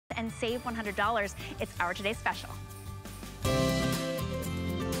and save $100. It's our today's special.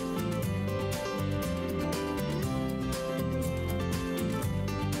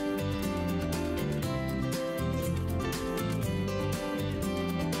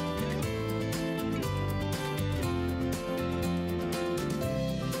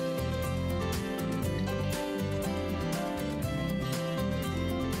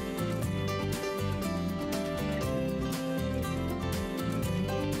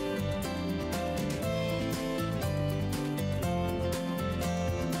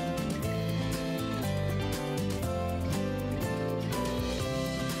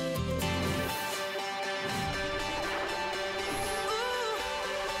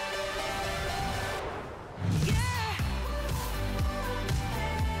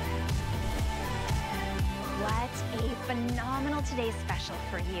 Phenomenal today's special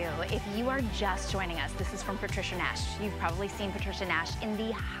for you. If you are just joining us, this is from Patricia Nash. You've probably seen Patricia Nash in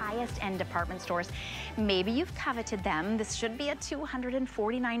the highest end department stores. Maybe you've coveted them. This should be a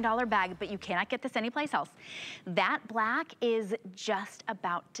 $249 bag, but you cannot get this anyplace else. That black is just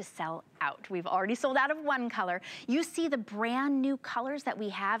about to sell out. We've already sold out of one color. You see the brand new colors that we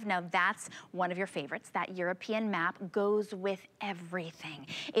have. Now that's one of your favorites. That European map goes with everything.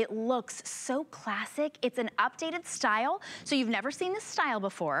 It looks so classic. It's an updated style. So you've never seen this style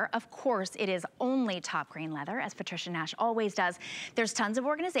before. Of course, it is only top grain leather, as Patricia Nash always does. There's tons of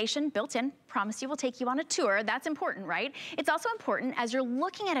organization built in. Promise you we'll take you on a tour. That's important, right? It's also important as you're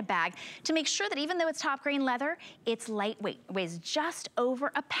looking at a bag to make sure that even though it's top grain leather, it's lightweight. It weighs just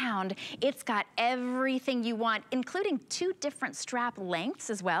over a pound. It's got everything you want, including 2 different strap lengths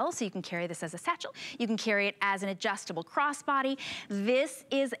as well. So you can carry this as a satchel. You can carry it as an adjustable crossbody. This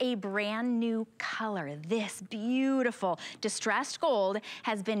is a brand new color. This beautiful distressed gold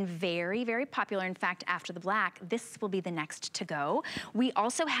has been very, very popular. In fact, after the black, this will be the next to go. We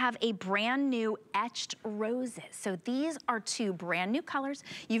also have a brand new etched roses. So these are 2 brand new colors.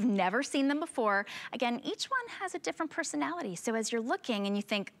 You've never seen them before. Again, each one has a different personality. So as you're looking and you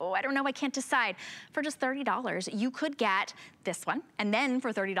think, oh, I don't know, I can't decide. For just $30, you could get this one. And then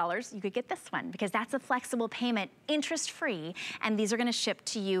for $30, you could get this one because that's a flexible payment, interest-free. And these are gonna ship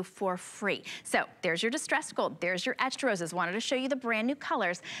to you for free. So there's your distressed gold. There's your etched roses. Wanted to show you the brand new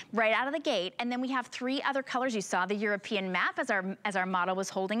colors right out of the gate. And then we have 3 other colors. You saw the European map as our model was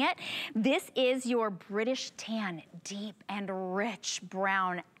holding it. This is your British tan, deep and rich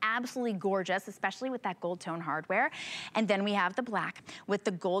brown, absolutely gorgeous, especially with that gold tone hardware. And then we have the black. With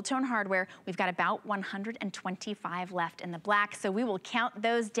the gold tone hardware, we've got about 125 left in the black, so we will count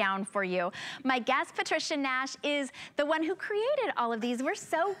those down for you. My guest, Patricia Nash, is the one who created all of these. We're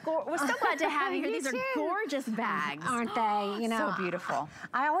so glad to have you here. These are gorgeous bags. Aren't they? You know, so beautiful.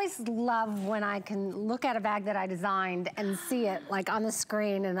 I always love when I can look at a bag that I designed and see it like on the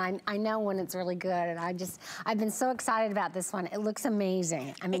screen, and I know when it's really good. And I've been so excited about this one. It looks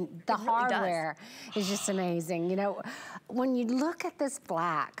amazing. I mean, the hardware is just amazing. You know, when you look at this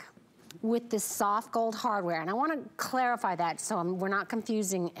black with this soft gold hardware, and I want to clarify that so we're not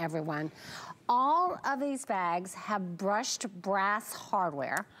confusing everyone. All of these bags have brushed brass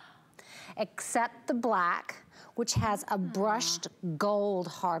hardware, except the black, which has a brushed gold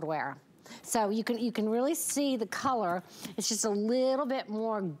hardware. So you can really see the color. It's just a little bit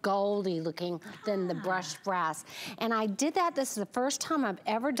more goldy looking than the brushed brass. And I did that. This is the first time I've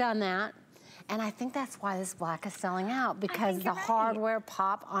ever done that. And I think that's why this black is selling out, because the hardware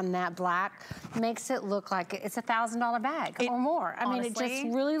pop on that black makes it look like it's a $1,000 bag or more. I mean, it just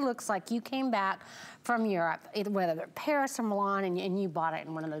really looks like you came back from Europe, whether Paris or Milan, and you bought it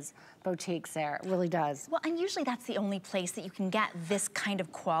in one of those boutiques there. It really does. Well, and usually that's the only place that you can get this kind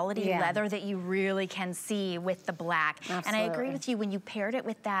of quality leather that you really can see with the black. Absolutely. And I agree with you, when you paired it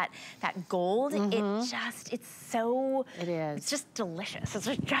with that gold, it's so... It is. It's just delicious. It's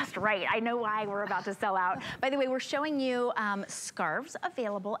just right. I know why we're about to sell out. By the way, we're showing you scarves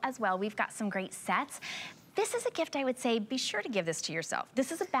available as well. We've got some great sets. This is a gift, I would say, be sure to give this to yourself.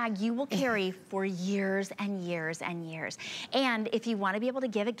 This is a bag you will carry for years and years and years. And if you want to be able to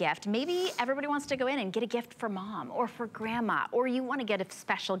give a gift, maybe everybody wants to go in and get a gift for mom or for grandma, or you want to get a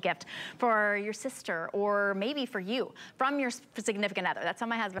special gift for your sister, or maybe for you, from your significant other. That's how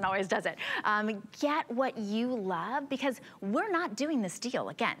my husband always does it. Get what you love, because we're not doing this deal.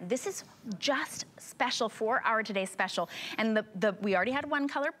 Again, this is just special for our today's special. And we already had one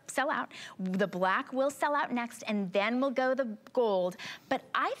color sell out. The black will sell out out next, and then we'll go the gold. But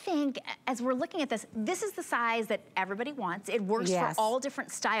I think as we're looking at this, this is the size that everybody wants. It works for all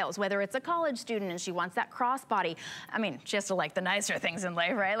different styles, whether it's a college student and she wants that crossbody. I mean, she has to like the nicer things in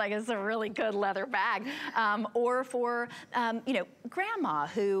life, right? Like it's a really good leather bag. Or for, you know, grandma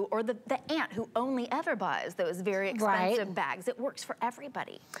who, or the aunt who only ever buys those very expensive bags. It works for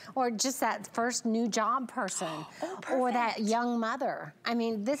everybody. Or just that first new job person. Or that young mother. I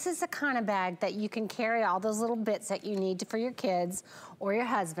mean, this is the kind of bag that you can carry all those little bits that you need for your kids or your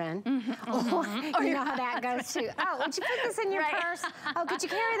husband. Or you know how that goes too. Oh, would you put this in your purse? Oh, could you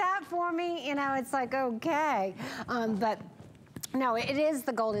carry that for me? You know, it's like, okay. But no, it is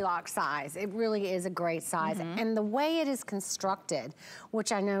the Goldilocks size. It really is a great size. And the way it is constructed,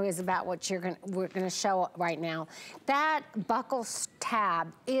 which I know is about what we're gonna show right now, that buckle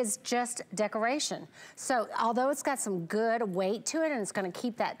tab is just decoration. So although it's got some good weight to it and it's gonna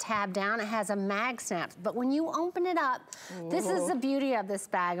keep that tab down, it has a mag snap. But when you open it up, this is the beauty of this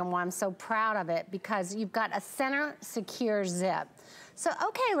bag and why I'm so proud of it, because you've got a center secure zip. So,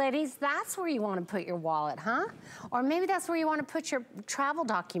 okay, ladies, that's where you want to put your wallet, huh? Or maybe that's where you want to put your travel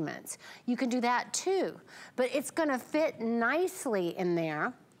documents. You can do that too. But it's going to fit nicely in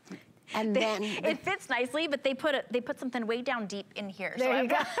there. And then it fits nicely, but they put something way down deep in here. There so you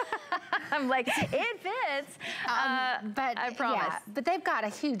go. I'm like, it fits. But I promise. Yeah, but they've got a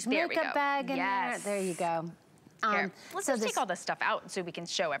huge makeup bag in there. There you go. Let's just take all this stuff out so we can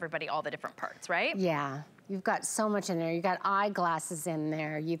show everybody all the different parts, right? Yeah. You've got so much in there. You've got eyeglasses in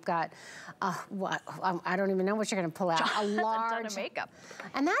there. You've got, what? I don't even know what you're gonna pull out. A large. A ton of makeup.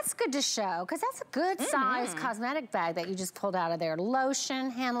 And that's good to show, because that's a good size cosmetic bag that you just pulled out of there.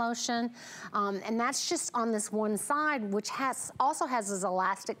 Lotion, hand lotion, and that's just on this one side, which also has those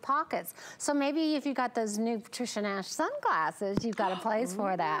elastic pockets. So maybe if you got those new Patricia Nash sunglasses, you've got a place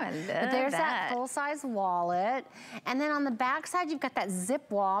for that. But there's that full-size wallet. And then on the back side, you've got that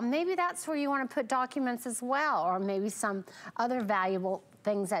zip wall. Maybe that's where you want to put documents as well, or maybe some other valuable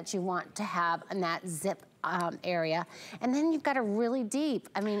things that you want to have in that zip area. And then you've got a really deep,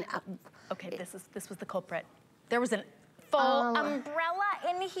 I mean... okay, this was the culprit. There was a full umbrella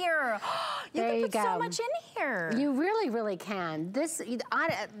in here. You can put so much in here. You really, really can. This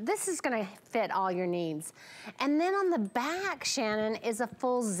is gonna fit all your needs. And then on the back, Shannon, is a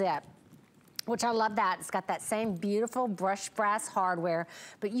full zip, which I love that. It's got that same beautiful brushed brass hardware,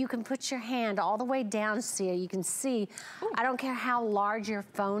 but you can put your hand all the way down so you can see. I don't care how large your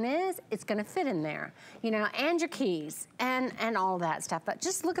phone is, it's gonna fit in there, you know, and your keys and all that stuff. But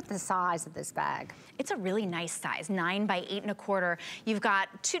just look at the size of this bag. It's a really nice size, 9 by 8 1/4. You've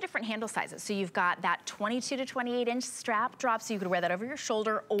got 2 different handle sizes. So you've got that 22 to 28 inch strap drop, so you could wear that over your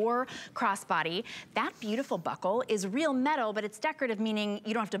shoulder or crossbody. That beautiful buckle is real metal, but it's decorative, meaning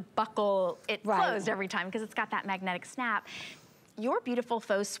you don't have to buckle it closed every time because it's got that magnetic snap. Your beautiful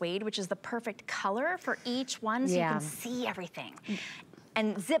faux suede, which is the perfect color for each one, so you can see everything.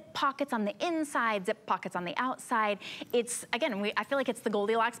 And zip pockets on the inside, zip pockets on the outside. It's, again, I feel like it's the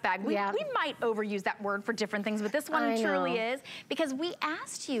Goldilocks bag. We might overuse that word for different things, but this one truly is, because we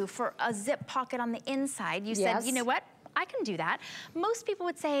asked you for a zip pocket on the inside. You said, you know what? I can do that. Most people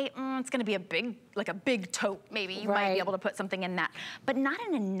would say, it's gonna be a big, like a big tote, maybe. You might be able to put something in that. But not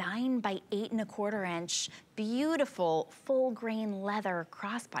in a 9 by 8 1/4 inch, beautiful, full grain leather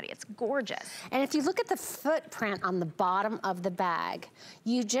crossbody. It's gorgeous. And if you look at the footprint on the bottom of the bag,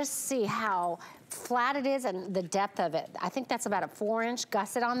 you just see how flat it is and the depth of it. I think that's about a 4-inch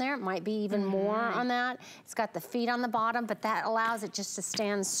gusset on there. It might be even more on that. It's got the feet on the bottom, but that allows it just to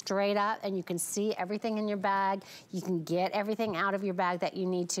stand straight up and you can see everything in your bag. You can get everything out of your bag that you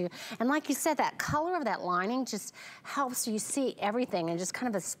need to. And like you said, that color of that lining just helps you see everything in just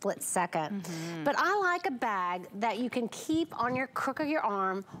kind of a split second. But I like a bag that you can keep on your crook of your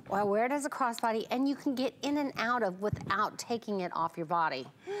arm or wear it as a crossbody and you can get in and out of without taking it off your body.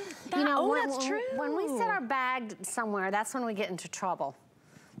 You know, that's true. When we set our bag somewhere, that's when we get into trouble.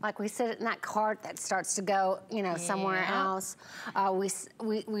 Like we sit in that cart that starts to go, you know, somewhere else.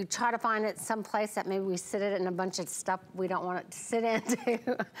 We try to find it someplace that maybe we sit it in a bunch of stuff we don't want it to sit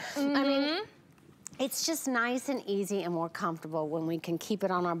into. I mean, it's just nice and easy and more comfortable when we can keep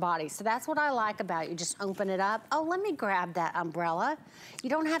it on our body. So that's what I like about it. You just open it up. Oh, let me grab that umbrella. You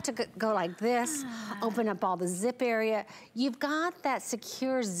don't have to go like this, open up all the zip area. You've got that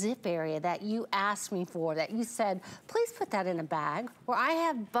secure zip area that you asked me for, that you said, please put that in a bag, where I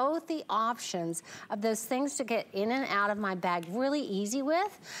have both the options of those things to get in and out of my bag really easy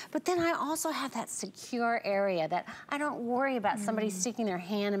with, but then I also have that secure area that I don't worry about somebody sticking their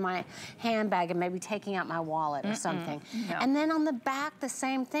hand in my handbag and maybe taking out my wallet or something. No. And then on the back, the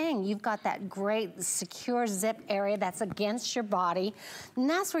same thing. You've got that great secure zip area that's against your body. And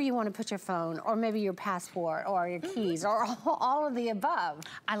that's where you want to put your phone, or maybe your passport, or your keys, or all of the above.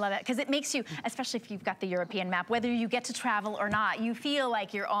 I love it, because it makes you, especially if you've got the European map, whether you get to travel or not, you feel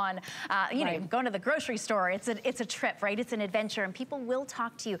like you're on, you know, going to the grocery store. It's a trip, right? It's an adventure, and people will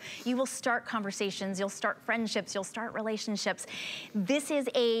talk to you. You will start conversations, you'll start friendships, you'll start relationships. This is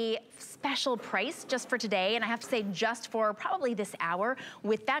a special price just for today, and I have to say just for probably this hour.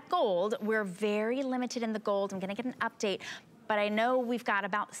 With that gold, we're very limited in the gold. I'm gonna get an update, but I know we've got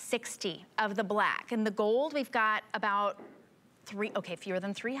about 60 of the black. And the gold, we've got about fewer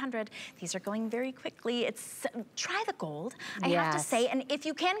than 300. These are going very quickly. Try the gold, I have to say. And if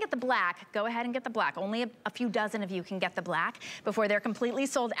you can get the black, go ahead and get the black. Only a few dozen of you can get the black before they're completely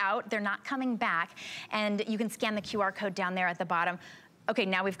sold out. They're not coming back. And you can scan the QR code down there at the bottom. Okay,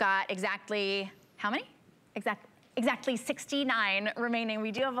 now we've got exactly, how many? Exactly 69 remaining.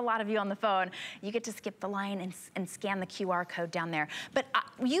 We do have a lot of you on the phone. You get to skip the line and scan the QR code down there. But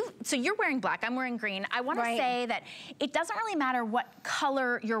so you're wearing black, I'm wearing green. I want to say that it doesn't really matter what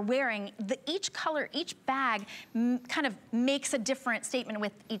color you're wearing. Each color, each bag kind of makes a different statement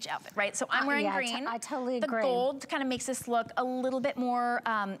with each outfit, right? So I'm wearing green. I totally agree. The gold kind of makes this look a little bit more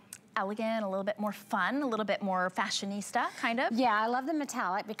elegant, a little bit more fun, a little bit more fashionista, kind of. Yeah, I love the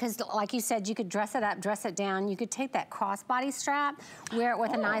metallic because, like you said, you could dress it up, dress it down. You could take that crossbody strap, wear it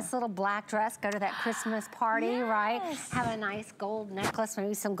with a nice little black dress, go to that Christmas party, right? Have a nice gold necklace,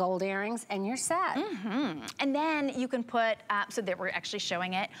 maybe some gold earrings, and you're set. And then you can put, so that we're actually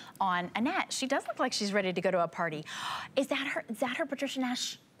showing it on Annette. She does look like she's ready to go to a party. Is that her Patricia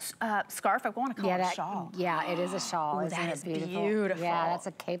Nash scarf? I want to call it a shawl. Yeah, it is a shawl. Ooh, Isn't that it is beautiful? Yeah, that's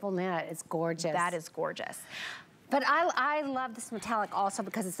a cable knit. It's gorgeous. That is gorgeous. But I love this metallic also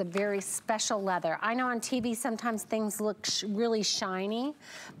because it's a very special leather. I know on TV sometimes things look really shiny,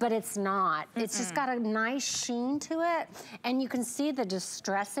 but it's not. It's just got a nice sheen to it, and you can see the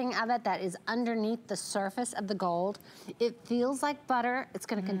distressing of it that is underneath the surface of the gold. It feels like butter. It's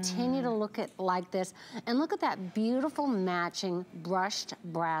gonna continue to look like this. And look at that beautiful matching brushed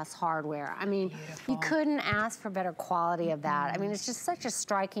brass hardware. I mean, you couldn't ask for better quality of that. I mean, it's just such a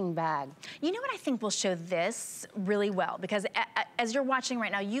striking bag. You know what I think will show this really well, because as you're watching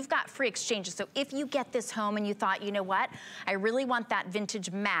right now, you've got free exchanges. So if you get this home and you thought, you know what, I really want that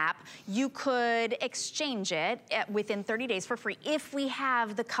vintage map, you could exchange it within 30 days for free if we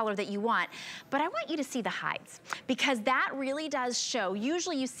have the color that you want. But I want you to see the hides, because that really does show.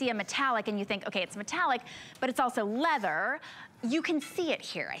 Usually you see a metallic and you think, okay, it's metallic, but it's also leather. You can see it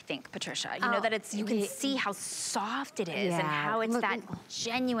here, I think, Patricia. You know that you can see how soft it is and how it's that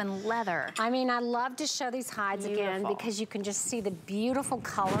genuine leather. I mean, I love to show these hides again because you can just see the beautiful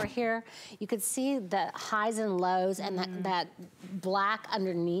color here. You can see the highs and lows and that black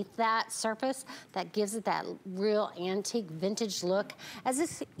underneath that surface that gives it that real antique vintage look, as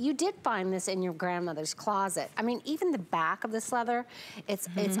if you did find this in your grandmother's closet. I mean, even the back of this leather,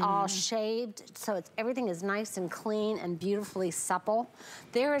 it's all shaved, so everything is nice and clean and beautifully supple.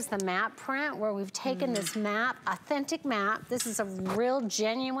 There is the map print where we've taken this map, authentic map. This is a real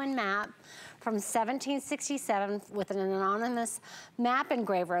genuine map from 1767 with an anonymous map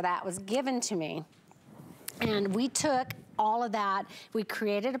engraver that was given to me. And we took all of that, we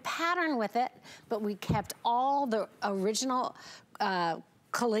created a pattern with it, but we kept all the original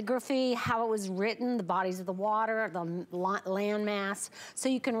calligraphy, how it was written, the bodies of the water, the landmass, so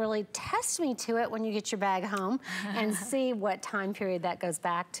you can really test me to it when you get your bag home and see what time period that goes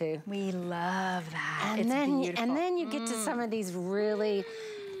back to. We love that. And then you get to some of these really,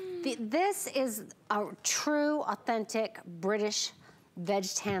 this is a true, authentic British veg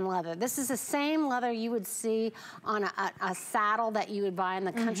tan leather. This is the same leather you would see on a saddle that you would buy in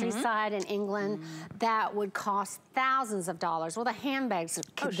the countryside in England that would cost thousands of dollars. Well, the handbags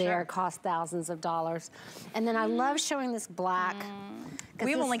there cost thousands of dollars. And then I love showing this black.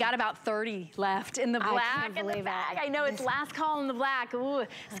 We've only got about 30 left in the black. I can't believe that. I know, it's last call in the black. Ooh,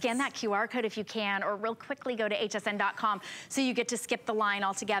 scan that QR code if you can, or real quickly go to hsn.com so you get to skip the line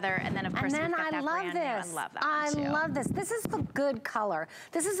altogether. And then, of course, we've got that brand new. I love that one too. I love this. This is the good color.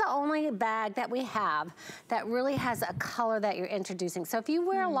 This is the only bag that we have that really has a color that you're introducing. So if you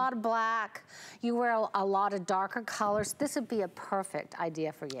wear a lot of black, you wear a lot of darker colors, this would be a perfect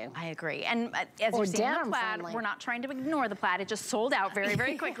idea for you. I agree. And as you're seeing the plaid, we're not trying to ignore the plaid. It just sold out very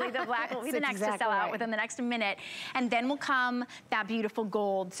very, very quickly. The black will be the next to sell out within the next minute. And then will come that beautiful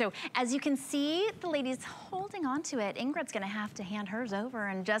gold. So as you can see, the lady's holding on to it. Ingrid's gonna have to hand hers over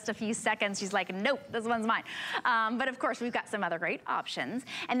in just a few seconds. She's like, nope, this one's mine. But of course, we've got some other great options.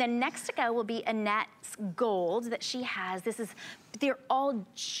 And then next to go will be Annette's gold that she has. They're all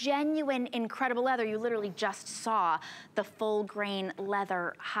genuine, incredible leather. You literally just saw the full grain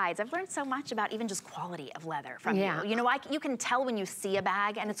leather hides. I've learned so much about even just quality of leather from you. You know, you can tell when you see a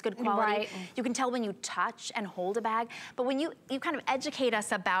bag and it's good quality. Right. You can tell when you touch and hold a bag. But when you kind of educate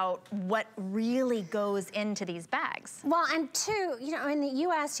us about what really goes into these bags. Well, and two, you know, in the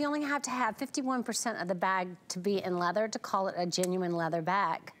US, you only have to have 51% of the bag to be in leather to call it a genuine leather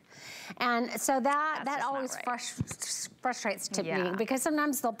bag. And so that always frustrates to me, because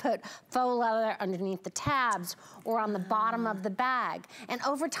sometimes they'll put faux leather underneath the tabs or on the bottom of the bag. And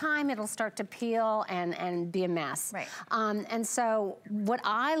over time, it'll start to peel and be a mess. Right. And so what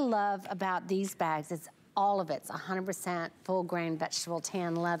I love about these bags is all of it's 100% full grain vegetable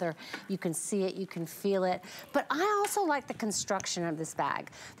tan leather. You can see it, you can feel it. But I also like the construction of this bag.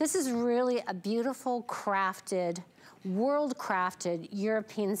 This is really a beautiful crafted, world-crafted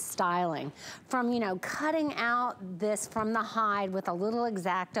European styling. From, you know, cutting out this from the hide with a little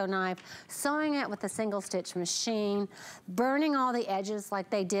X-Acto knife, sewing it with a single stitch machine, burning all the edges like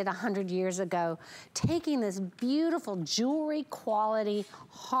they did 100 years ago, taking this beautiful jewelry quality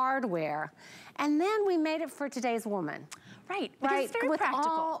hardware, and then we made it for today's woman. Right, because it's very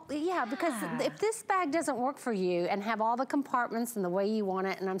practical. Because if this bag doesn't work for you and have all the compartments and the way you want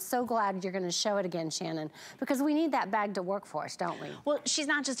it, and I'm so glad you're gonna show it again, Shannon, because we need that bag to work for us, don't we? Well, she's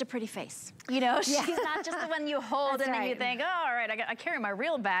not just a pretty face. You know, she's not just the one you hold and then you think, oh, all right, I carry my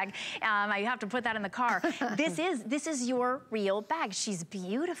real bag. I have to put that in the car. This is your real bag. She's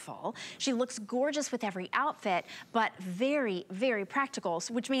beautiful. She looks gorgeous with every outfit, but very, very practical,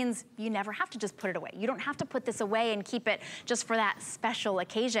 which means you never have to just put it away. You don't have to put this away and keep it just for that special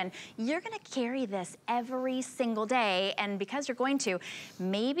occasion. You're gonna carry this every single day, and because you're going to,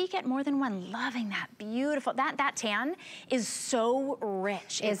 maybe get more than one. Loving that beautiful, that tan is so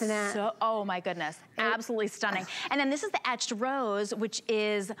rich. Isn't it? So, oh my goodness, absolutely stunning. And then this is the etched rose, which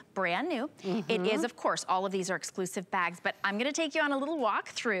is brand new. It is, of course, all of these are exclusive bags, but I'm gonna take you on a little walk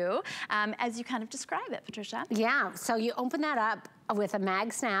through as you kind of describe it, Patricia. Yeah, so you open that up with a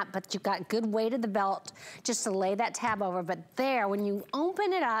mag snap, but you've got good weight of the belt just to lay that tab over. But there, when you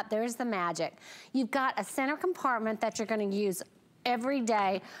open it up, there's the magic. You've got a center compartment that you're gonna use every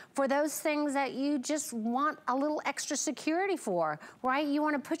day for those things that you just want a little extra security for, right? You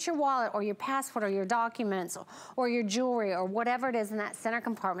want to put your wallet or your passport or your documents or your jewelry or whatever it is in that center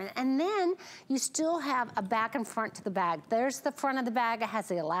compartment. And then you still have a back and front to the bag. There's the front of the bag. It has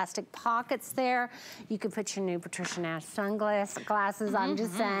the elastic pockets there. You can put your new Patricia Nash sunglasses. I'm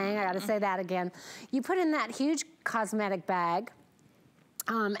just saying, I gotta say that again. You put in that huge cosmetic bag.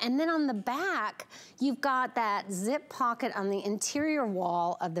 And then on the back, you've got that zip pocket on the interior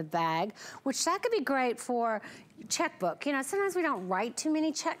wall of the bag, which that could be great for checkbook. You know, sometimes we don't write too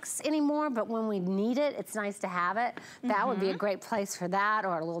many checks anymore, but when we need it, it's nice to have it. That would be a great place for that,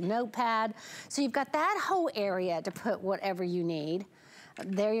 or a little notepad. So you've got that whole area to put whatever you need.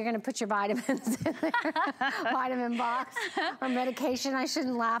 There you're gonna put your vitamins in there, vitamin box, or medication. I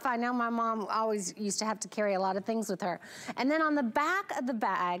shouldn't laugh. I know my mom always used to have to carry a lot of things with her. And then on the back of the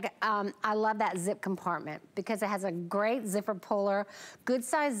bag, I love that zip compartment because it has a great zipper puller, good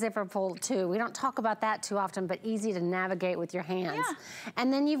size zipper pull too. We don't talk about that too often, but easy to navigate with your hands.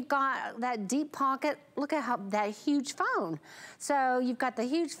 And then you've got that deep pocket. Look at how that huge phone. So you've got the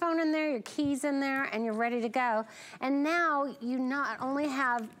huge phone in there, your keys in there, and you're ready to go. And now you not only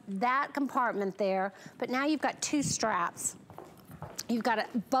have that compartment there, but now you've got two straps. You've got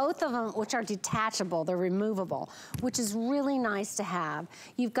both of them, which are detachable, they're removable, which is really nice to have.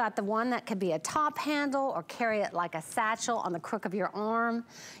 You've got the one that could be a top handle or carry it like a satchel on the crook of your arm.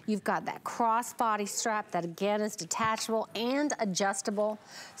 You've got that crossbody strap that again is detachable and adjustable.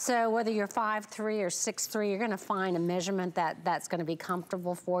 So whether you're 5'3" or 6'3", you're gonna find a measurement that's gonna be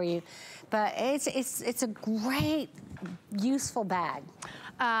comfortable for you. But it's a great, useful bag.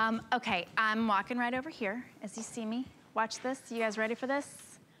 Okay, I'm walking right over here as you see me. Watch this. You guys ready for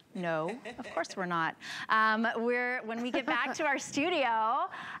this? No, of course we're not. When we get back to our studio,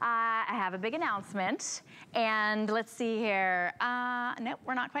 I have a big announcement. And let's see here. Nope,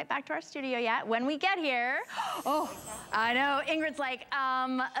 we're not quite back to our studio yet. When we get here, oh, I know, Ingrid's like,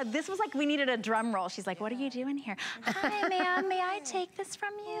 this was like we needed a drum roll. She's like, what are you doing here? Hi, ma'am, may I take this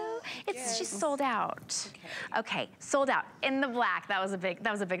from you? She's sold out. Okay, sold out in the black. That was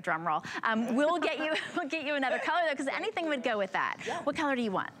a big drum roll. We'll get you another color though, because anything would go with that. Yeah. What color do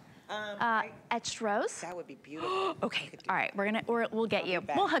you want? Etched rose? That would be beautiful. Okay, all right, we'll get you.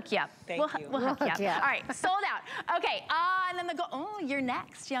 We'll hook you up. We'll hook you up. All right, sold out. Okay, and then the gold. Oh, you're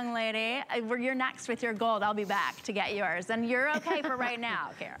next, young lady. You're next with your gold. I'll be back to get yours. And you're okay for right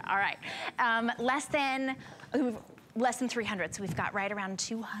now, Kara. All right. Less than 300, so we've got right around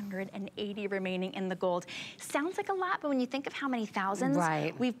 280 remaining in the gold. Sounds like a lot, but when you think of how many thousands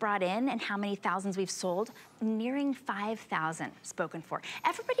we've brought in and how many thousands we've sold, nearing 5,000 spoken for.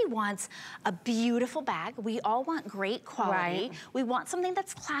 Everybody wants a beautiful bag. We all want great quality. We want something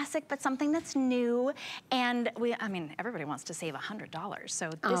that's classic, but something that's new. And I mean, everybody wants to save $100. So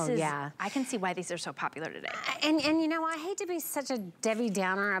this is, I can see why these are so popular today. And you know, I hate to be such a Debbie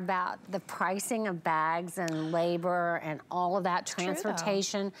Downer about the pricing of bags and labor and all of that,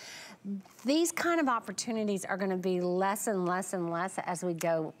 transportation. These kind of opportunities are going to be less and less and less as we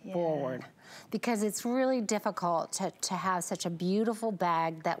go forward, because it's really difficult to have such a beautiful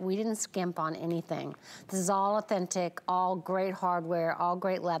bag that we didn't skimp on anything. This is all authentic, all great hardware, all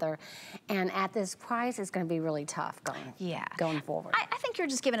great leather, and at this price, it's going to be really tough going forward. I think you're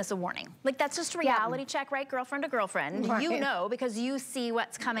just giving us a warning. Like, that's just a reality check, right? Girlfriend to girlfriend. You know, because you see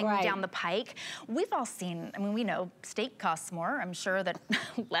what's coming down the pike. We've all seen, I mean, we know steak costs more. I'm sure that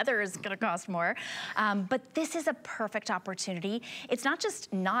leather is going to cost more. But this is a perfect opportunity. It's not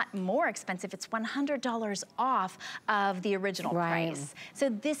just not more expensive, it's $100 off of the original price. So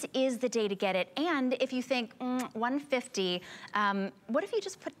this is the day to get it. And if you think, $150, what if you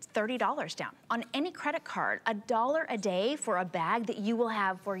just put $30 down on any credit card? $1 a day for a bag that you will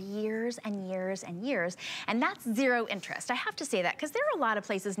have for years and years and years. And that's zero interest. I have to say that, because there are a lot of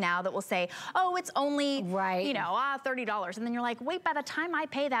places now that will say, oh, it's only, you know, $30. And then you're like, wait, by the time I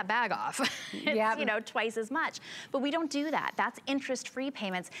pay that bag off, it's, you know, twice as much. But we don't do that. That's interest-free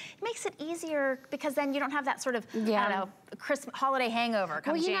payments. It makes it easier, because then you don't have that sort of, I don't know, Christmas holiday hangover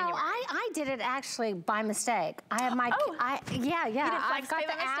come January. Well, you know, I did it actually by mistake. I have my, You did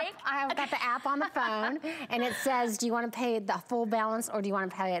I've got the app on the phone, and it says, do you want to pay the full balance or do you want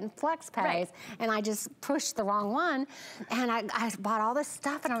to pay it in flex pays? And I just pushed the wrong one, and I bought all this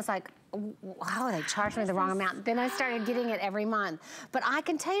stuff, and I was like, wow, they charged me the wrong amount. Then I started getting it every month. But I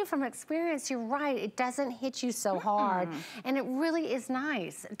can tell you from experience, you're right, it doesn't hit you so hard. And it really is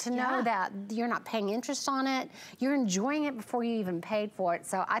nice to know that you're not paying interest on it, you're enjoying it before you even paid for it.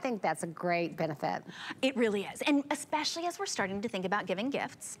 So I think that's a great benefit. It really is. And especially as we're starting to think about giving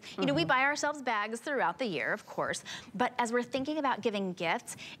gifts. You know, we buy ourselves bags throughout the year, of course, but as we're thinking about giving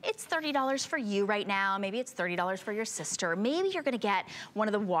gifts, it's $30 for you right now, maybe it's $30 for your sister, maybe you're gonna get one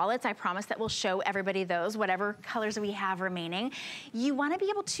of the wallets. I promise that we'll show everybody those, whatever colors we have remaining. You want to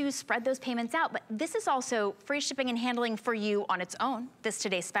be able to spread those payments out, but this is also free shipping and handling for you on its own, this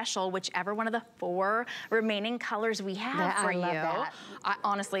today's special, whichever one of the 4 remaining colors we have for you.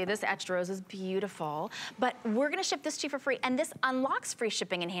 Honestly, this etched rose is beautiful, but we're going to ship this to you for free, and this unlocks free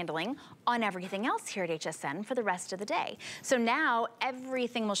shipping and handling on everything else here at HSN for the rest of the day. So now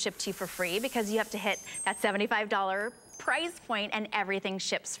everything will ship to you for free, because you have to hit that $75 price point and everything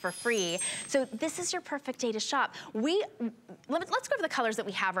ships for free. So this is your perfect day to shop. Let's go over the colors that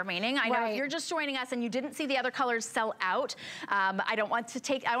we have remaining. I know if you're just joining us and you didn't see the other colors sell out, I don't want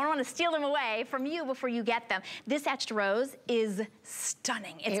to steal them away from you before you get them. This etched rose is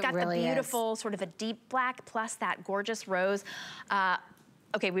stunning. It's got the beautiful sort of a deep black plus that gorgeous rose.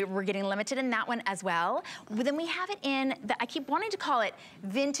 Okay, we're getting limited in that one as well. Then we have it in, I keep wanting to call it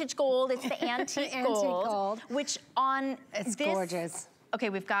vintage gold. It's the antique gold, which on it's gorgeous. Okay,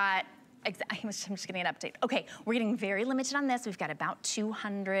 we've got, I'm just getting an update. Okay, we're getting very limited on this. We've got about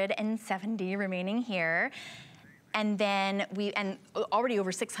 270 remaining here. And then already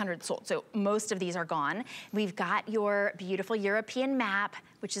over 600 sold, so most of these are gone. We've got your beautiful European map,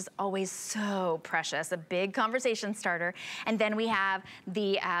 which is always so precious, a big conversation starter. And then we have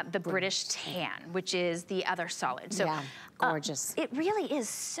the British tan, which is the other solid. So gorgeous. It really is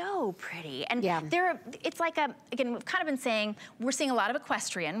so pretty. And it's like again, we've kind of been saying, we're seeing a lot of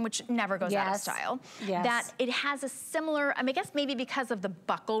equestrian, which never goes out of style. That it has a similar, I guess maybe because of the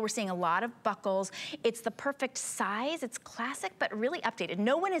buckle, we're seeing a lot of buckles. It's the perfect size, it's classic, but really updated.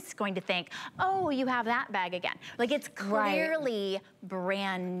 No one is going to think, oh, you have that bag again. Like, it's clearly brand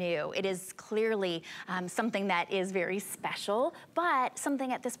brand new. It is clearly something that is very special, but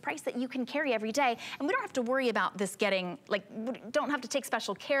something at this price that you can carry every day. And we don't have to worry about this getting, like, we don't have to take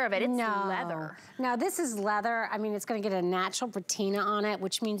special care of it. It's leather. No, this is leather. I mean, it's gonna get a natural patina on it,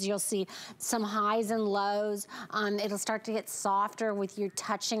 which means you'll see some highs and lows. It'll start to get softer with you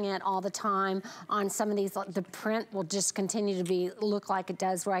touching it all the time. On some of these, the print will just continue to look like it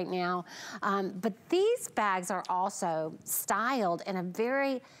does right now. But these bags are also styled in a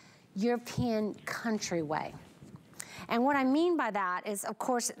very European country way. And what I mean by that is, of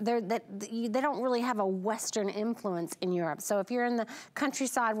course, they don't really have a Western influence in Europe. So if you're in the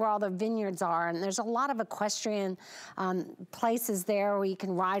countryside where all the vineyards are, and there's a lot of equestrian places there where you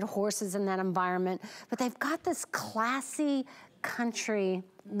can ride horses in that environment, but they've got this classy country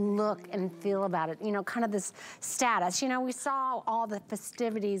look and feel about it, you know, kind of this status. You know, we saw all the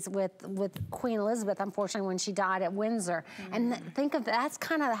festivities with Queen Elizabeth, unfortunately, when she died at Windsor. And think of that's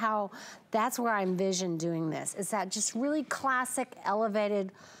kind of how, that's where I envision doing this, is that just really classic,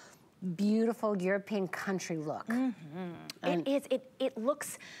 elevated, beautiful European country look. It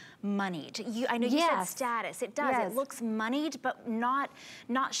looks moneyed. I know you said status. It does. It looks moneyed, but not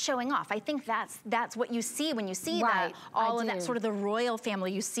showing off. I think that's what you see when you see that all of that sort of the royal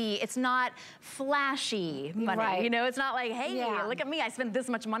family. You see, it's not flashy money. You know, it's not like, hey, look at me, I spent this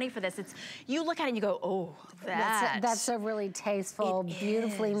much money for this. It's, you look at it and you go, oh, that's a really tasteful,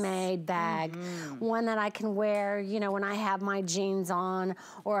 beautifully made bag. One that I can wear, you know, when I have my jeans on,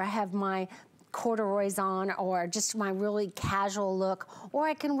 or I have my corduroys on, or just my really casual look, or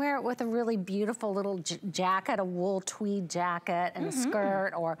I can wear it with a really beautiful little jacket, a wool tweed jacket and a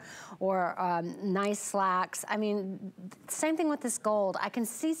skirt, or nice slacks. I mean, same thing with this gold. I can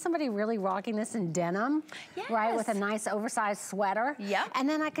see somebody really rocking this in denim, right, with a nice oversized sweater. And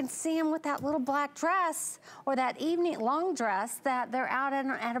then I can see them with that little black dress, or that evening long dress that they're out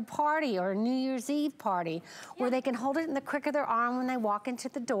at a party, or a New Year's Eve party, where they can hold it in the crick of their arm when they walk into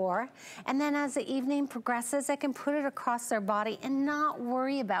the door, and then as the evening progresses, they can put it across their body and not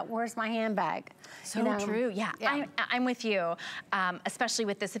worry about where's my handbag. So true, I'm with you, especially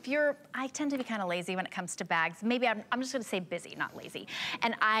with this. If you're, I tend to be kind of lazy when it comes to bags. Maybe I'm just gonna say busy, not lazy.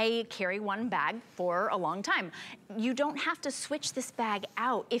 And I carry one bag for a long time. You don't have to switch this bag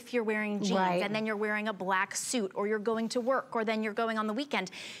out if you're wearing jeans and then you're wearing a black suit, or you're going to work, or then you're going on the weekend.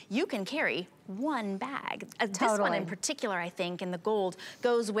 You can carry one bag. This one in particular, I think, in the gold,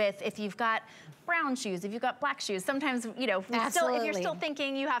 goes with if you've got brown shoes, if you've got black shoes. Sometimes, you know, if you're still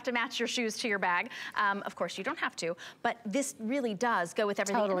thinking you have to match your shoes to your bag, of course you don't have to, but this really does go with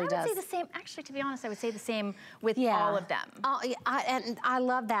everything. And I would say the same, actually, to be honest, I would say the same with all of them. And I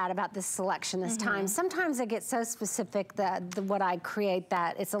love that about this selection this time. Sometimes I get so specific that what I create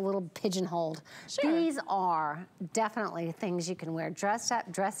that it's a little pigeonholed. These are definitely things you can wear dressed up,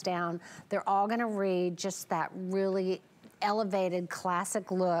 dressed down. They're all gonna read just that really elevated classic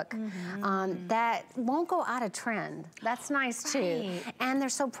look that won't go out of trend. That's nice too. And they're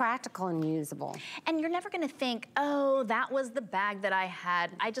so practical and usable. And you're never gonna think, oh, that was the bag that I had.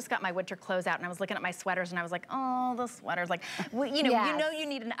 I just got my winter clothes out and I was looking at my sweaters and I was like, oh, the sweaters. Like, you know you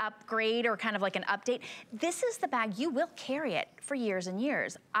need an upgrade or kind of like an update. This is the bag, you will carry it for years and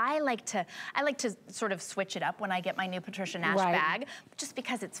years. I like to sort of switch it up when I get my new Patricia Nash bag, just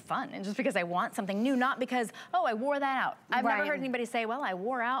because it's fun and just because I want something new, not because, oh, I wore that out. I've never heard anybody say, well, I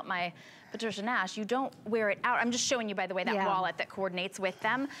wore out my Patricia Nash. You don't wear it out. I'm just showing you, by the way, that wallet that coordinates with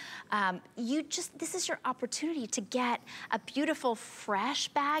them. This is your opportunity to get a beautiful, fresh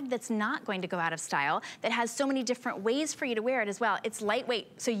bag that's not going to go out of style, that has so many different ways for you to wear it as well. It's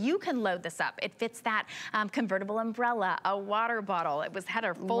lightweight, so you can load this up. It fits that convertible umbrella, a water bottle. It had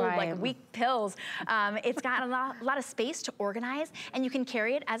her fold like weak pills. It's got a lot of space to organize, and you can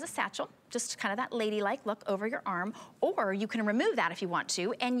carry it as a satchel, just kind of that ladylike look over your arm, or you can remove that if you want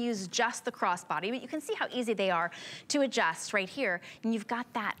to and use just the crossbody, but you can see how easy they are to adjust right here. And you've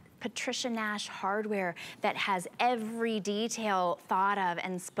got that Patricia Nash hardware that has every detail thought of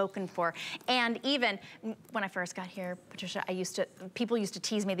and spoken for. And even when I first got here, Patricia, people used to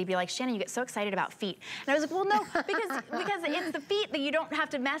tease me. They'd be like, Shannon, you get so excited about feet. And I was like, well, no, because it's the feet that you don't have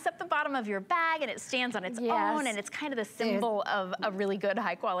to mess up the bottom of your bag, and it stands on its own, and it's kind of the symbol of a really good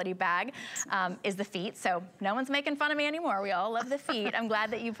high quality bag is the feet. So no one's making fun of me anymore. We all love the feet. I'm glad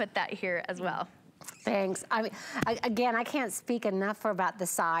that you put that here as well. Thanks. I mean, again, I can't speak enough about the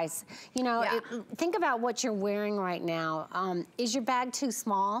size. You know, think about what you're wearing right now. Is your bag too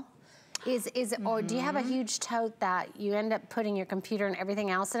small? Or do you have a huge tote that you end up putting your computer and everything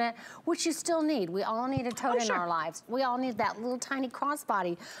else in it, which you still need? We all need a tote in our lives. We all need that little tiny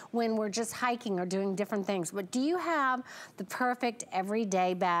crossbody when we're just hiking or doing different things. But do you have the perfect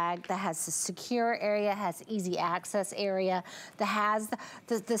everyday bag that has a secure area, has easy access area, that has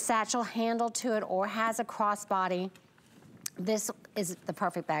the satchel handle to it, or has a crossbody? This is the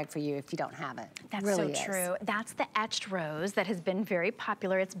perfect bag for you if you don't have it. That's really so true. That's the etched rose that has been very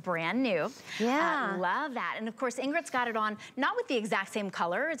popular. It's brand new. Yeah. Love that. And of course, Ingrid's got it on, not with the exact same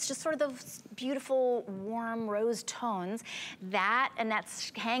color. It's just sort of those beautiful, warm rose tones. That, and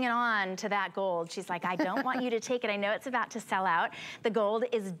that's hanging on to that gold. She's like, I don't want you to take it. I know it's about to sell out. The gold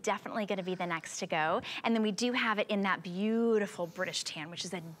is definitely going to be the next to go. And then we do have it in that beautiful British tan, which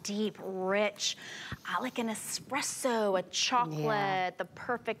is a deep, rich, like an espresso, a chocolate, the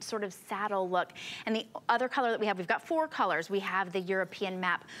perfect sort of saddle look. And the other color that we have, we've got 4 colors. We have the European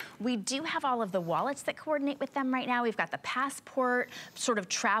map. We do have all of the wallets that coordinate with them right now. We've got the passport, sort of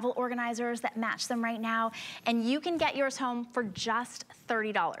travel organizers that match them right now. And you can get yours home for just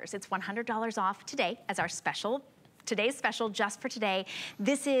 $30. It's $100 off today as our special. Today's special just for today.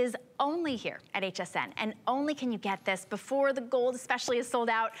 This is only here at HSN, and only can you get this before the gold especially is sold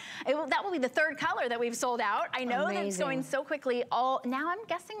out. That will be the 3rd color that we've sold out. I know that it's going so quickly. Now I'm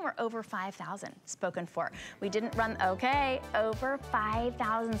guessing we're over 5,000 spoken for. We didn't run, over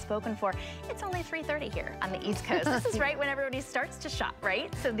 5,000 spoken for. It's only 3:30 here on the East Coast. This is right when everybody starts to shop,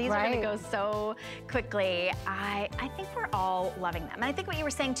 right? So these are gonna go so quickly. I think we're all loving them. And I think what you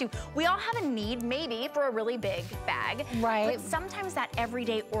were saying too, we all have a need maybe for a really big bag. Right. But sometimes that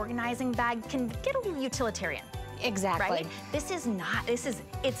everyday organizing bag can get a little utilitarian. Exactly. Right? This is not,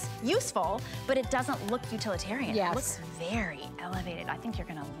 it's useful, but it doesn't look utilitarian. Yes. It looks very elevated. I think you're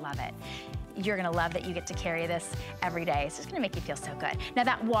gonna love it. You're gonna love that you get to carry this every day. It's just gonna make you feel so good. Now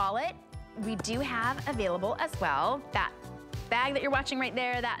that wallet, we do have available as well. That bag that you're watching right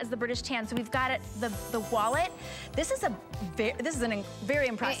there, that is the British tan. So we've got it, the wallet. This is a very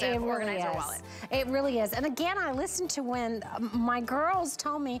impressive organizer wallet. It really is. And again, I listened to when my girls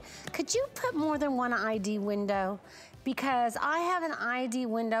told me, could you put more than one ID window? Because I have an ID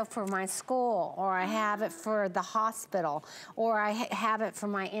window for my school, or I have it for the hospital, or I have it for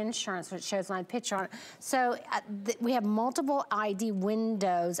my insurance, which shows my picture on it. So we have multiple ID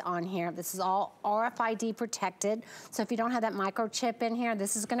windows on here. This is all RFID protected. So if you don't have that microchip in here,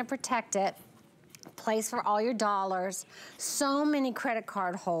 this is gonna protect it. Place for all your dollars, so many credit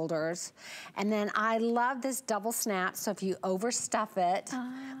card holders. And then I love this double snap, so if you overstuff it,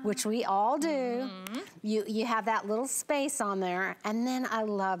 which we all do, you have that little space on there. And then I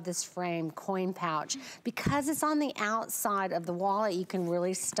love this frame coin pouch. Because it's on the outside of the wallet, you can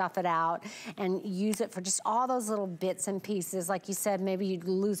really stuff it out and use it for just all those little bits and pieces. Like you said, maybe you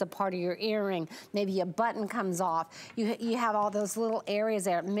lose a part of your earring, maybe a button comes off. You have all those little areas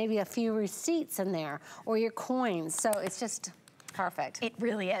there, maybe a few receipts in there, or your coins. So it's just perfect. It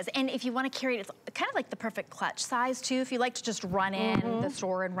really is. And if you want to carry it, it's kind of like the perfect clutch size too, if you like to just run in the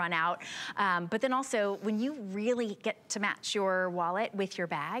store and run out. But then also, when you really get to match your wallet with your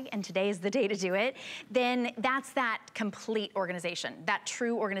bag, and today is the day to do it, then that's that complete organization, that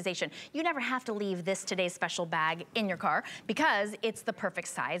true organization. You never have to leave this today's special bag in your car because it's the perfect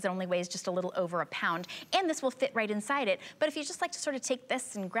size. It only weighs just a little over a pound, and this will fit right inside it. But if you just like to sort of take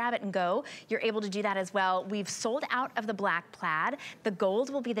this and grab it and go, you're able to do that as well. We've sold out of the black plaid. The gold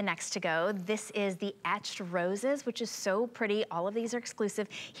will be the next to go. This is the etched roses, which is so pretty. All of these are exclusive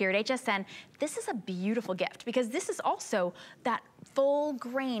here at HSN. This is a beautiful gift because this is also that full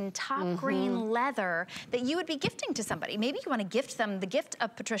grain, top grain leather that you would be gifting to somebody. Maybe you want to gift them the gift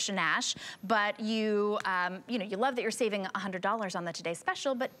of Patricia Nash, but you love that you're saving $100 on the Today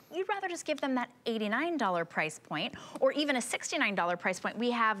Special, but you'd rather just give them that $89 price point or even a $69 price point.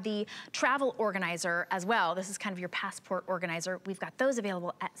 We have the travel organizer as well. This is kind of your passport organizer. We've got those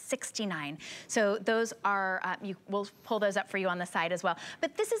available at $69. So those are, we'll pull those up for you on the side as well.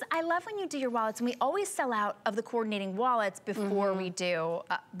 But this is, I love when you do your wallets, and we always sell out of the coordinating wallets before we do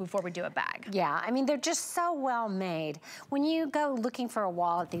a bag. Yeah, I mean, they're just so well made. When you go looking for a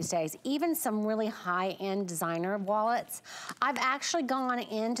wallet these days, even some really high-end designer wallets, I've actually gone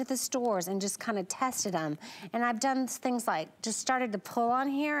into the stores and just kind of tested them. And I've done things like just started to pull on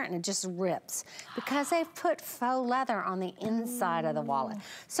here and it just rips because they've put faux leather on the inside of the wallet.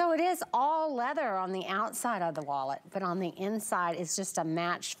 So it is all leather on the outside of the wallet, but on the inside it's just a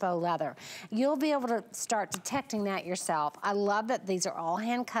matched faux leather. You'll be able to start detecting that yourself. I love that these are all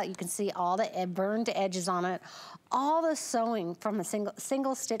hand cut. You can see all the burned edges on it. all the sewing from a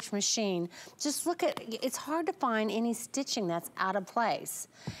single stitch machine. Just look at, it's hard to find any stitching that's out of place.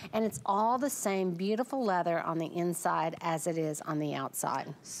 And it's all the same beautiful leather on the inside as it is on the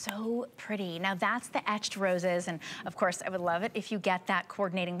outside. So pretty. Now that's the etched roses, and of course I would love it if you get that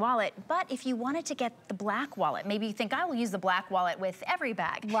coordinating wallet, but if you wanted to get the black wallet, maybe you think I will use the black wallet with every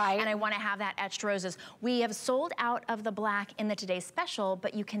bag. Right. And I want to have that etched roses. We have sold out of the black in the Today's Special,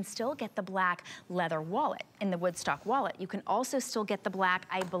 but you can still get the black leather wallet in the Woodstock wallet. You can also still get the black,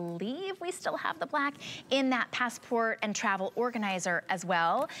 I believe we still have the black in that passport and travel organizer as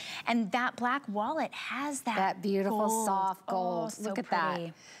well. And that black wallet has that beautiful gold. soft gold. Oh, so look at pretty.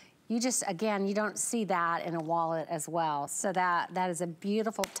 that. You just, again, you don't see that in a wallet as well. So that is a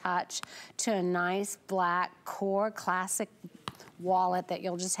beautiful touch to a nice black core classic wallet that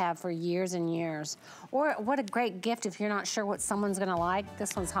you'll just have for years and years. Or what a great gift if you're not sure what someone's gonna like.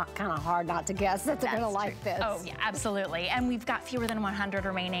 This one's kind of hard not to guess that they're gonna like this. Oh yeah, absolutely. And we've got fewer than 100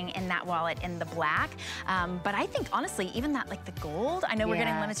 remaining in that wallet in the black. But I think honestly, even that like the gold, I know we're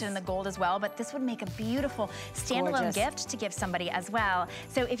getting limited in the gold as well, but this would make a beautiful standalone gift to give somebody as well.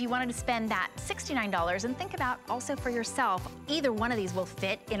 So if you wanted to spend that $69 and think about also for yourself, either one of these will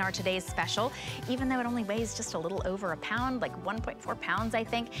fit in our Today's Special, even though it only weighs just a little over a pound, like 1.4 pounds, I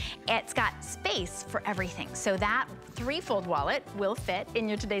think. It's got space for everything. So that 3-fold wallet will fit in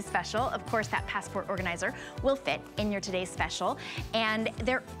your Today's Special. Of course, that passport organizer will fit in your Today's Special. And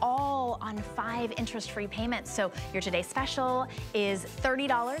they're all on 5 interest-free payments. So your Today's Special is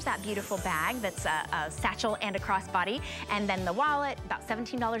 $30, that beautiful bag that's a satchel and a crossbody. And then the wallet, about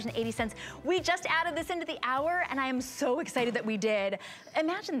 $17.80. We just added this into the hour, and I am so excited that we did.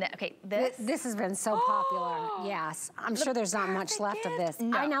 Imagine that. Okay, this has been so popular. Yes, I'm sure there's not much left of this.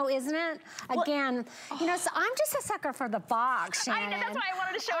 No. I know, isn't it? Again, you know, so I'm just a sucker for the box, Shannon. I know, that's why I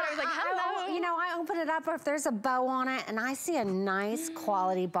wanted to show it. I was like, hello. You know, I open it up, or if there's a bow on it, and I see a nice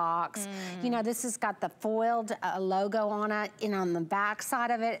quality box. You know, this has got the foiled logo on it, and on the back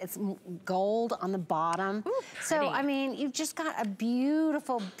side of it, it's gold on the bottom. Ooh, so, I mean, you've just got a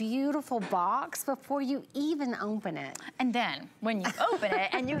beautiful, beautiful box before you even open it. And then, when you open it,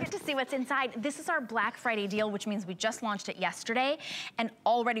 and you get to see what's inside, this is our Black Friday deal, which means we just launched it yesterday, and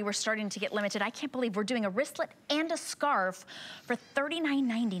already we're starting to get limited. I can't believe we're doing a wristlet and a scarf for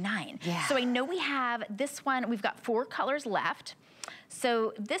 $39.99. Yeah. So I know we have this one, we've got 4 colors left.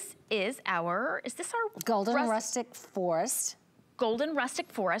 So this is our, is this our Golden Rustic Forest. Golden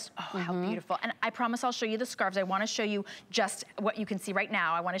Rustic Forest. Oh, how beautiful. And I promise I'll show you the scarves. I want to show you just what you can see right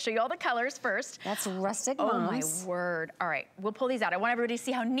now. I want to show you all the colors first. That's Rustic Oh Moms. my word. All right, we'll pull these out. I want everybody to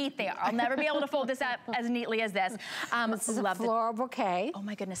see how neat they are. I'll never be able to fold this up as neatly as this. This is a floral bouquet. Oh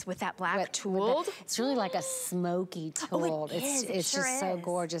my goodness, with that black tooled. It's really like a smoky tooled. It's just so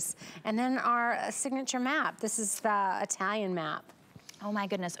gorgeous. And then our signature map. This is the Italian map. Oh my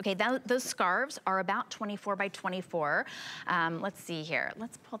goodness. Okay, those scarves are about 24 by 24. Let's see here.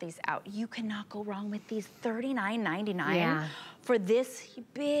 Let's pull these out. You cannot go wrong with these. $39.99 for this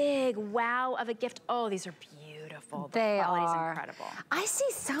big wow of a gift. Oh, these are beautiful. They are incredible. I see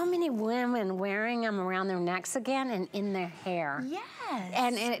so many women wearing them around their necks again and in their hair. Yes.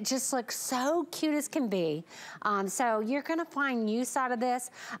 And it just looks so cute as can be. So you're gonna find use out of this.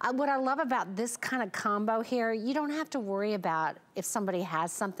 What I love about this kind of combo here, you don't have to worry about if somebody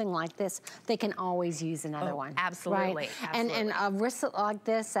has something like this, they can always use another one. Absolutely, right? absolutely. And a wristlet like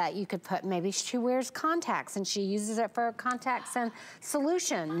this that you could put, maybe she wears contacts and she uses it for contacts and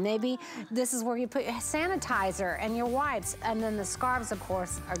solution. Maybe this is where you put your sanitizer and your wipes, and then the scarves, of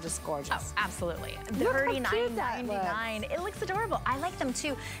course, are just gorgeous. Oh, absolutely. $39.99. It looks adorable. I like them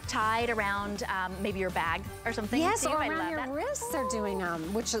too, tied around maybe your bag or something. Yes, too. or around your wrists they're doing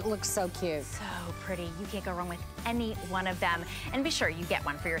them, which it looks so cute. So pretty. You can't go wrong with any one of them. And be sure you get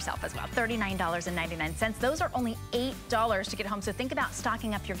one for yourself as well. $39.99. Those are only $8 to get home. So think about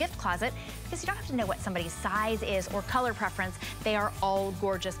stocking up your gift closet, because you don't have to know what somebody's size is or color preference. They are all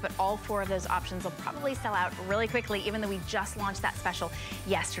gorgeous, but all 4 of those options will probably sell out really quickly, even though we just launched that special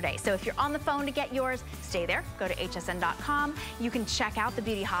yesterday. So if you're on the phone to get yours, stay there. Go to hsn.com. You can check out the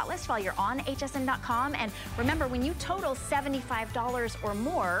beauty hot list while you're on hsn.com. And remember, when you total $75 or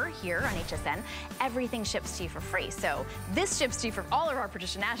more here on HSN, everything ships to you for free. So this ships to you for all of our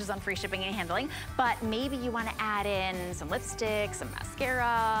Patricia Nash is on free shipping and handling, but maybe you want to add in some lipstick, some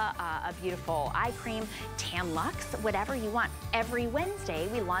mascara, a beautiful eye cream, tan luxe, whatever you want. Every Wednesday,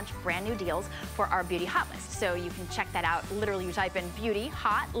 we launch brand new deals for our beauty hot list. So you can check that out. Literally, you type in beauty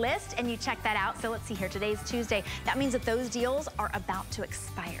hot list and you check that out. So let's see here. Today's Tuesday. That means that those deals are about to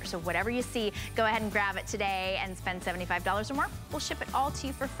expire. So whatever you see, go ahead and grab it today and spend $75 or more. We'll ship it all to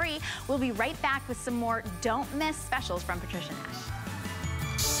you for free. We'll be right back with some more don't miss specials from Patricia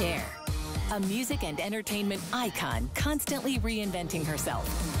Nash. Cher, a music and entertainment icon constantly reinventing herself.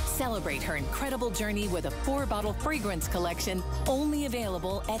 Celebrate her incredible journey with a 4-bottle fragrance collection only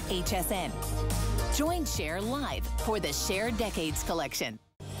available at HSN. Join Cher live for the Cher Decades collection.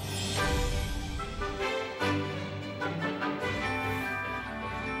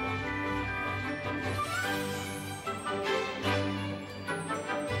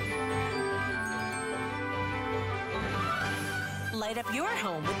 Light up your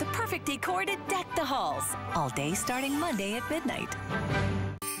home with the perfect decor to deck the halls. All day starting Monday at midnight.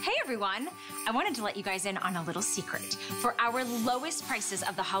 Hey everyone! I wanted to let you guys in on a little secret. For our lowest prices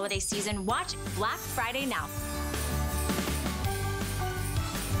of the holiday season, watch Black Friday now.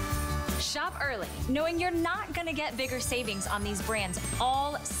 Shop early, knowing you're not gonna get bigger savings on these brands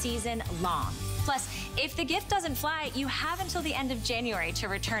all season long. Plus, if the gift doesn't fly, you have until the end of January to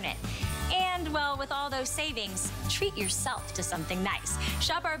return it. And, well, with all those savings, treat yourself to something nice.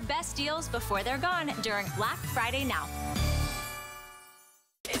 Shop our best deals before they're gone during Black Friday now.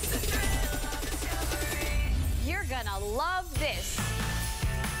 You're gonna love this.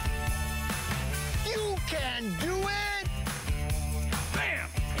 You can do it! Bam!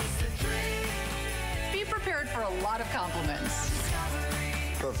 Be prepared for a lot of compliments.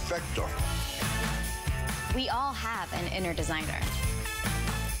 Perfecto. We all have an inner designer.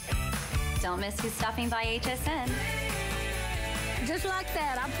 Don't miss who's stopping by HSN. Just like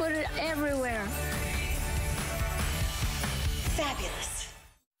that, I put it everywhere. Fabulous.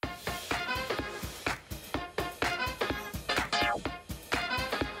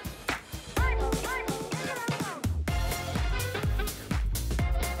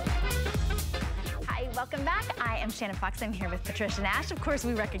 Welcome back. I am Shannon Fox. I'm here with Patricia Nash. Of course,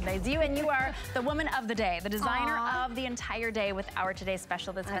 we recognize you, and you are the woman of the day, the designer of the entire day with our today's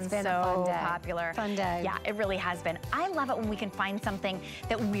special that's been so popular. Fun day. Yeah, it really has been. I love it when we can find something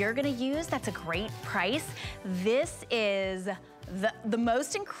that we're going to use that's a great price. This is the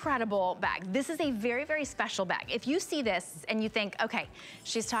most incredible bag. This is a very, very special bag. If you see this and you think, okay,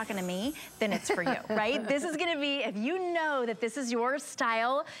 she's talking to me, then it's for you, right? This is gonna be, if you know that this is your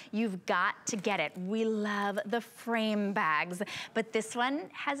style, you've got to get it. We love the frame bags, but this one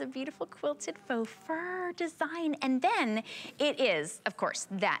has a beautiful quilted faux fur design. And then it is, of course,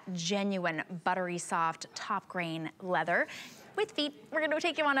 that genuine buttery soft top grain leather. With feet, we're gonna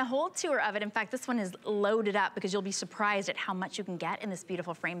take you on a whole tour of it. In fact, this one is loaded up because you'll be surprised at how much you can get in this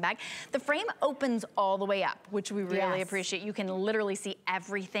beautiful frame bag. The frame opens all the way up, which we really appreciate. You can literally see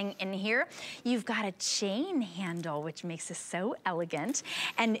everything in here. You've got a chain handle, which makes this so elegant.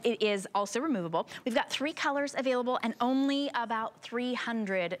 And it is also removable. We've got 3 colors available and only about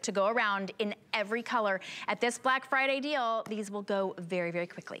 300 to go around in every color. At this Black Friday deal, these will go very, very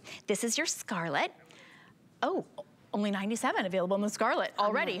quickly. This is your scarlet. Oh. Only 97 available in the scarlet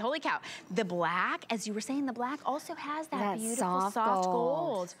already. Holy cow. The black, as you were saying, the black also has that beautiful soft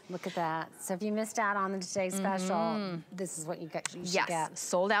gold. Look at that. So if you missed out on the today's special, this is what you should get. Yes,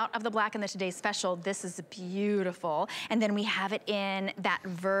 sold out of the black in the today's special. This is beautiful. And then we have it in that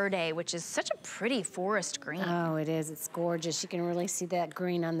verde, which is such a pretty forest green. Oh, it is. It's gorgeous. You can really see that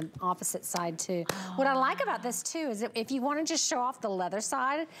green on the opposite side too. What I like about this too is that if you want to just show off the leather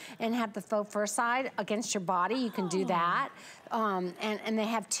side and have the faux fur side against your body, you can do that. And they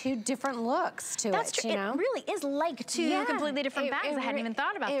have 2 different looks to it, you know? It really is like 2 completely different bags. I hadn't even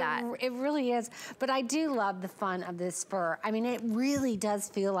thought about that. It really is. But I do love the fun of this fur. I mean, it really does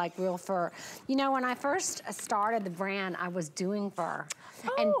feel like real fur. You know, when I first started the brand, I was doing fur.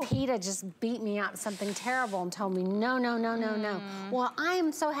 And PETA just beat me up something terrible and told me, no, no, no, no, no. Well, I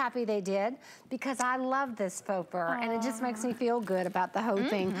am so happy they did because I love this faux fur. And it just makes me feel good about the whole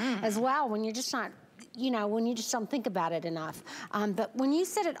thing as well when you're just not, you know, when you just don't think about it enough. But when you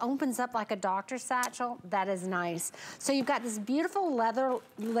said it opens up like a doctor's satchel, that is nice. So you've got this beautiful leather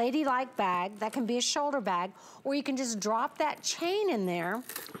ladylike bag that can be a shoulder bag, or you can just drop that chain in there.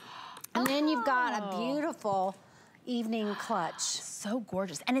 And then you've got a beautiful evening clutch. So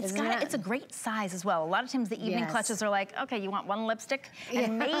gorgeous. And it's a great size as well. A lot of times the evening clutches are like, okay, you want 1 lipstick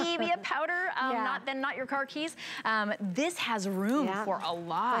and maybe a powder, not your car keys. This has room for a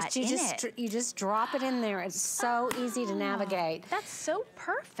lot You just drop it in there. It's so easy to navigate. That's so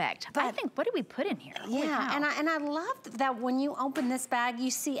perfect. But I think, what did we put in here? And I love that when you open this bag,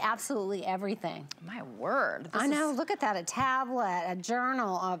 you see absolutely everything. My word. I know, look at that, a tablet, a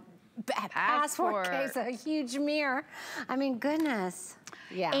journal, a passport case, a huge mirror. I mean, goodness.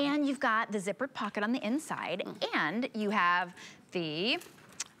 Yeah. And you've got the zippered pocket on the inside, and you have the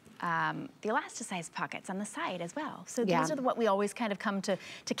elasticized pockets on the side as well. So these are what we always kind of come to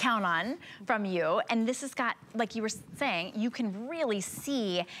count on from you. And this has got, like you were saying, you can really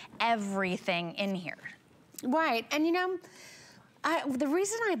see everything in here. Right, and you know, the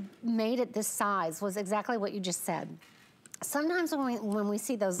reason I made it this size was exactly what you just said. Sometimes when we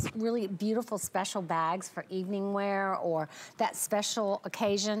see those really beautiful special bags for evening wear or that special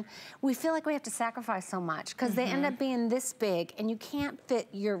occasion, we feel like we have to sacrifice so much because they end up being this big and you can't fit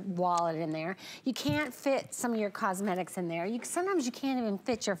your wallet in there. You can't fit some of your cosmetics in there. Sometimes you can't even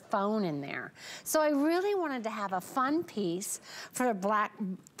fit your phone in there. So I really wanted to have a fun piece for Black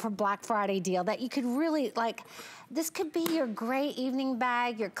Friday deal that you could really like. This could be your great evening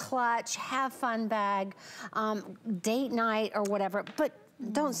bag, your clutch, have fun bag, date night or whatever, but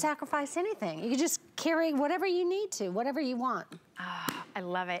don't sacrifice anything. You can just carry whatever you need to, whatever you want. Oh, I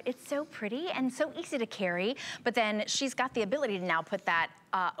love it. It's so pretty and so easy to carry, but then she's got the ability to now put that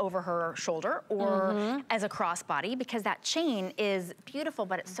over her shoulder or as a crossbody because that chain is beautiful,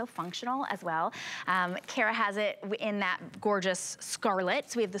 but it's so functional as well. Kara has it in that gorgeous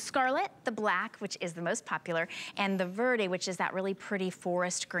scarlet. So we have the scarlet, the black, which is the most popular, and the verde, which is that really pretty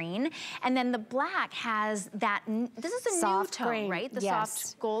forest green. And then the black has that, this is a soft new tone, green, right? The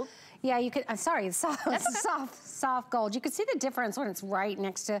soft gold. Yeah, you could, I'm sorry, soft gold. You can see the difference when it's right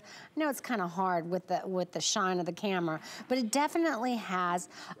next to, I know it's kind of hard with the shine of the camera, but it definitely has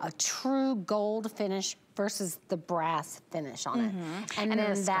a true gold finish versus the brass finish on it. And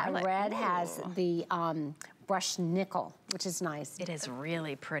then that red has the brushed nickel, which is nice. It is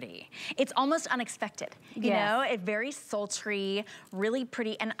really pretty. It's almost unexpected, you know? It's very sultry, really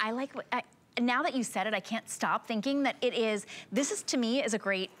pretty, and I like what, now that you said it, I can't stop thinking that this is to me is a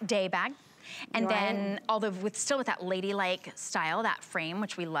great day bag. And then, although still with that ladylike style, that frame,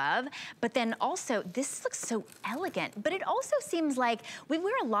 which we love, but then also, this looks so elegant, but it also seems like we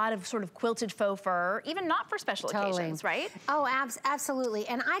wear a lot of sort of quilted faux fur, even not for special occasions, right? Oh, absolutely.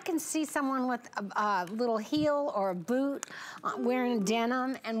 And I can see someone with a little heel or a boot wearing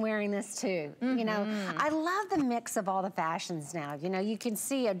denim and wearing this too. You know, I love the mix of all the fashions now. You know, you can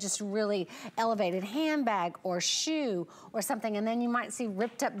see a just really elevated handbag or shoe or something, and then you might see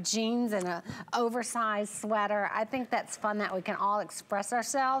ripped up jeans and a oversized sweater. I think that's fun that we can all express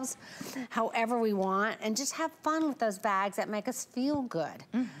ourselves however we want and just have fun with those bags that make us feel good.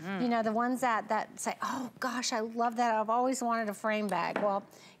 You know, the ones that say, oh gosh, I love that. I've always wanted a frame bag. Well,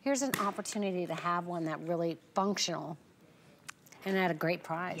 here's an opportunity to have one that really functional and at a great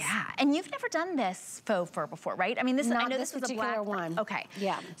price. Yeah, and you've never done this faux fur before, right? I mean, I know this was a black one. Okay.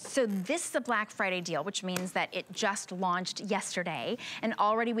 Yeah. So this is a Black Friday deal, which means that it just launched yesterday, and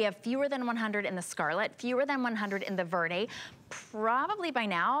already we have fewer than 100 in the scarlet, fewer than 100 in the verde. Probably by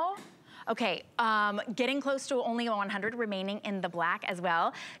now, okay, getting close to only 100 remaining in the black as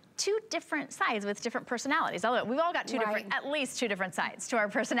well. Two different sides with different personalities. Although we've all got at least two different sides to our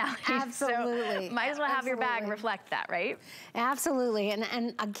personalities. Absolutely. So might as well have your bag reflect that, right? Absolutely.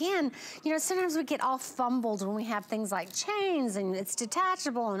 And again, you know, sometimes we get all fumbled when we have things like chains and it's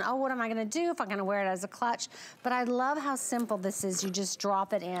detachable and, oh, what am I gonna do if I'm gonna wear it as a clutch? But I love how simple this is. You just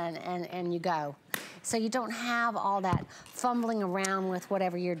drop it in and you go. So you don't have all that fumbling around with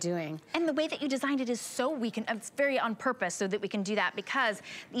whatever you're doing. And the way that you designed it is so it's very on purpose so that we can do that because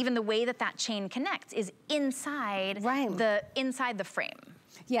even the way that chain connects is inside the frame.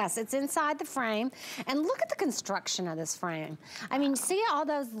 Yes, it's inside the frame. And look at the construction of this frame. I mean, see all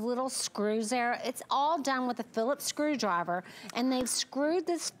those little screws there? It's all done with a Phillips screwdriver, and they've screwed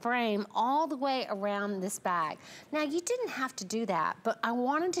this frame all the way around this bag. Now, you didn't have to do that, but I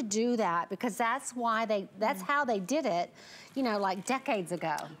wanted to do that because that's how they did it, you know, like decades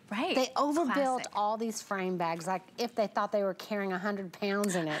ago. Right. They overbuilt all these frame bags like if they thought they were carrying 100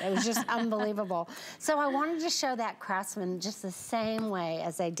 pounds in it. It was just unbelievable. So I wanted to show that craftsman just the same way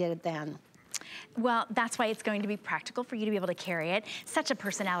as they did it then. Well, that's why it's going to be practical for you to be able to carry it. Such a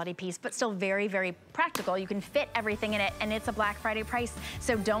personality piece, but still very, very practical. You can fit everything in it, and it's a Black Friday price,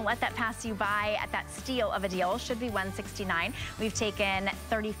 so don't let that pass you by at that steal of a deal. Should be $169. We've taken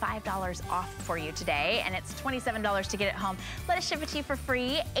 $35 off for you today, and it's $27 to get it home. Let us ship it to you for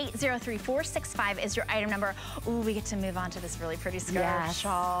free. 803-465 is your item number. Ooh, we get to move on to this really pretty scarf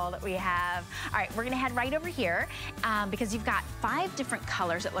shawl that we have. All right, we're gonna head right over here because you've got 5 different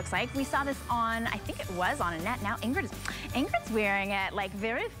colors, it looks like. We saw this on on, I think it was on Annette. Now Ingrid's wearing it like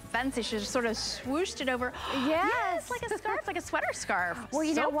very fancy. She just sort of swooshed it over. Yes, like a scarf, like a sweater scarf. Well,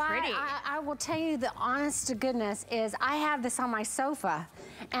 you know what? Pretty. I will tell you the honest to goodness is I have this on my sofa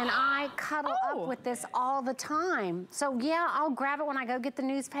and I cuddle up with this all the time. So yeah, I'll grab it when I go get the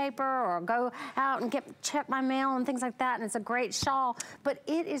newspaper or go out and check my mail and things like that, and it's a great shawl, but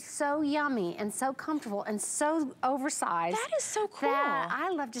it is so yummy and so comfortable and so oversized. That is so cool. That I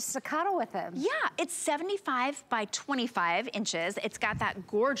love just to cuddle with it. Yeah, it's 75 by 25 inches. It's got that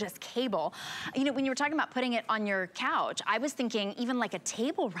gorgeous cable. You know, when you were talking about putting it on your couch, I was thinking even like a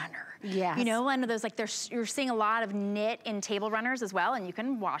table runner. Yes. You know, one of those, like you're seeing a lot of knit in table runners as well, and you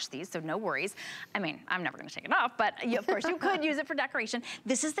can wash these, so no worries. I mean, I'm never gonna take it off, but of course you could use it for decoration.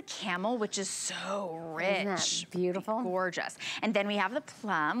 This is the camel, which is so rich. Isn't that beautiful? Gorgeous. And then we have the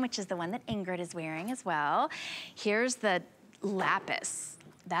plum, which is the one that Ingrid is wearing as well. Here's the lapis.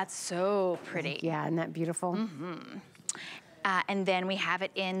 That's so pretty. Yeah, isn't that beautiful? Mm-hmm. And then we have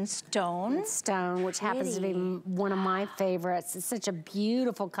it in stone. Stone, which happens to be one of my favorites. It's such a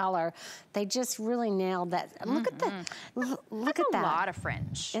beautiful color. They just really nailed that. Look at the, look at that. A lot of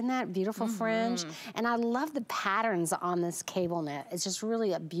fringe. Isn't that beautiful fringe? And I love the patterns on this cable knit. It's just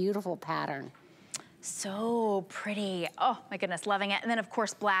really a beautiful pattern. So pretty. Oh my goodness, loving it. And then of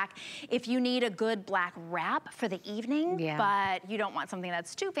course black. If you need a good black wrap for the evening, but you don't want something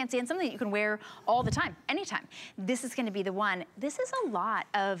that's too fancy and something that you can wear all the time, anytime, this is gonna be the one. This is a lot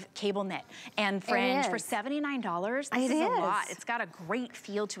of cable knit and fringe for $79. This is a lot. It's got a great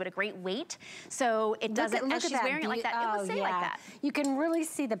feel to it, a great weight. So it doesn't, as she's wearing it like that, it will say like that. You can really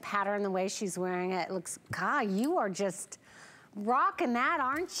see the pattern the way she's wearing it. It looks, God, you are just rocking that,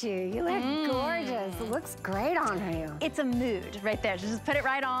 aren't you? You look gorgeous. It looks great on you. It's a mood right there. Just put it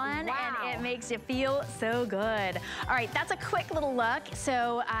right on and it makes you feel so good. All right, that's a quick little look.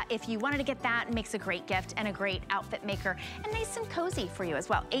 So if you wanted to get that, it makes a great gift and a great outfit maker and nice and cozy for you as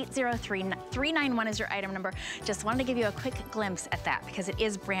well. 803-391 is your item number. Just wanted to give you a quick glimpse at that because it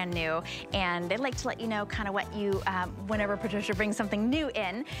is brand new and they like to let you know kind of what you, whenever Patricia brings something new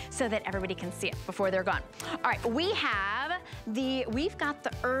in so that everybody can see it before they're gone. All right, we've got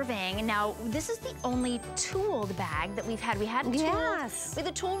the Irving. Now, this is the only tooled bag that we've had. We had with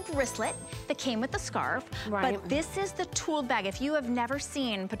a tooled wristlet that came with the scarf, but this is the tooled bag. If you have never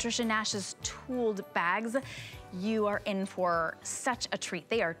seen Patricia Nash's tooled bags, you are in for such a treat.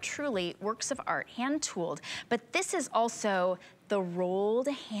 They are truly works of art, hand tooled, but this is also the rolled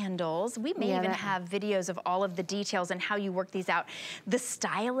handles. We may even have videos of all of the details and how you work these out. The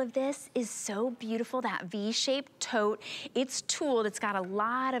style of this is so beautiful, that V-shaped tote. It's tooled, it's got a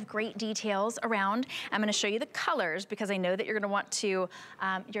lot of great details around. I'm gonna show you the colors because I know that you're gonna want to,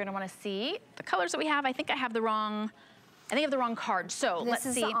 see the colors that we have. I think I have the wrong card, so let's see.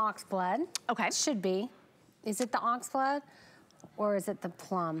 This is the oxblood. Okay. It should be. Is it the oxblood or is it the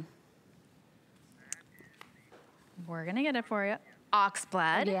plum? We're gonna get it for you.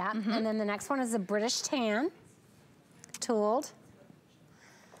 Oxblood. Yeah, and then the next one is the British tan, tooled.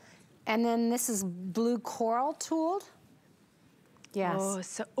 And then this is blue coral tooled.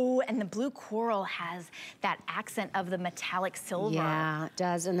 Yes. And the blue coral has that accent of the metallic silver. Yeah, it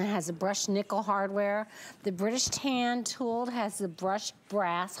does, and it has the brushed nickel hardware. The British tan tooled has the brushed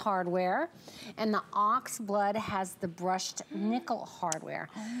brass hardware, and the oxblood has the brushed nickel hardware.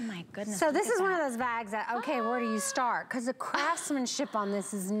 Oh my goodness. So this is one of those bags that, okay, where do you start? Because the craftsmanship on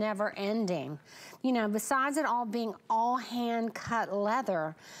this is never ending. You know, besides it all being all hand cut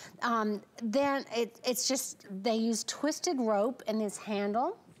leather, then it's just, they use twisted rope in this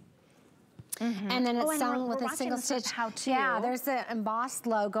handle. And then it's sewn with a single stitch. Yeah, there's the embossed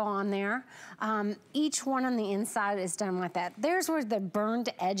logo on there. Each one on the inside is done like that. There's where the burned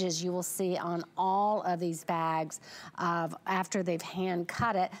edges you will see on all of these bags after they've hand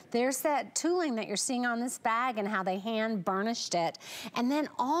cut it. There's that tooling that you're seeing on this bag and how they hand burnished it. And then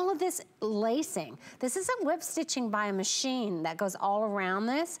all of this lacing. This isn't whip stitching by a machine that goes all around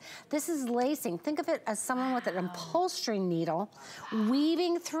this. This is lacing. Think of it as someone with an upholstery needle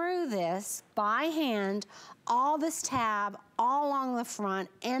weaving through this by hand, all this tab, all along the front,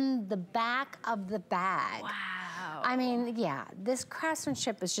 and the back of the bag. Wow. I mean, yeah, this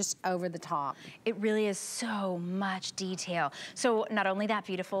craftsmanship is just over the top. It really is so much detail. So not only that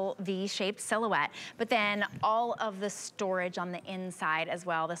beautiful V-shaped silhouette, but then all of the storage on the inside as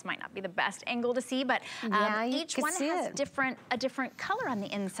well. This might not be the best angle to see, but each one has a different color on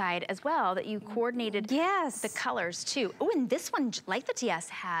the inside as well that you coordinated the colors too. Oh, and this one, like the TS,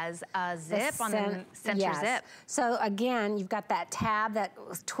 has a zip on the center zip. So again, you've got that tab that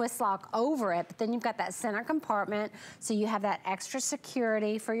twist lock over it, but then you've got that center compartment compartment, so you have that extra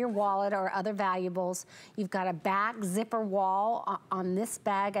security for your wallet or other valuables. You've got a back zipper wall on this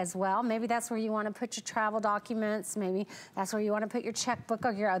bag as well. Maybe that's where you want to put your travel documents. Maybe that's where you want to put your checkbook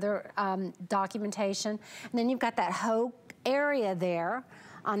or your other documentation. And then you've got that whole area there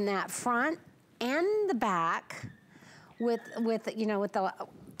on that front and the back with the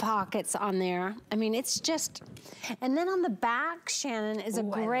pockets on there. I mean, it's just, and then on the back, Shannon, is a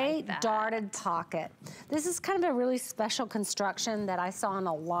great darted pocket. This is kind of a really special construction that I saw in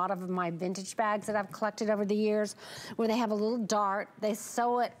a lot of my vintage bags that I've collected over the years, where they have a little dart, they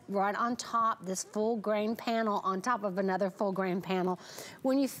sew it right on top, this full grain panel on top of another full grain panel.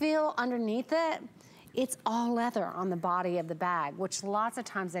 When you feel underneath it, it's all leather on the body of the bag, which lots of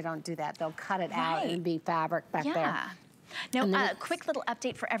times they don't do that. They'll cut it out and be fabric back there. Now, quick little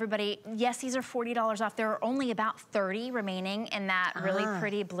update for everybody. Yes, these are $40 off. There are only about 30 remaining in that really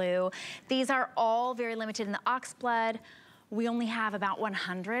pretty blue. These are all very limited in the oxblood. We only have about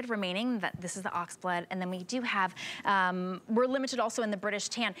 100 remaining. This is the oxblood, and then we do have, we're limited also in the British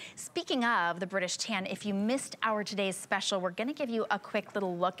tan. Speaking of the British tan, if you missed our today's special, we're gonna give you a quick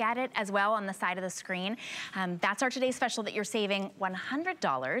little look at it as well on the side of the screen. That's our today's special that you're saving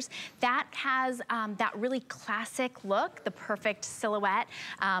 $100. That has that really classic look, the perfect silhouette.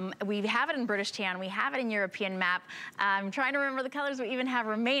 We have it in British tan, we have it in European map. I'm trying to remember the colors we even have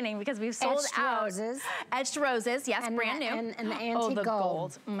remaining because we've sold out. Etched roses. Etched roses, yes, and brand new. And the antique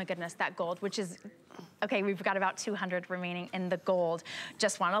gold. Oh my goodness, that gold, which is, okay, we've got about 200 remaining in the gold.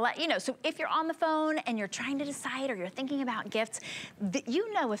 Just want to let you know. So if you're on the phone and you're trying to decide or you're thinking about gifts,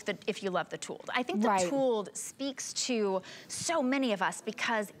 you know if you love the tooled. I think the tooled speaks to so many of us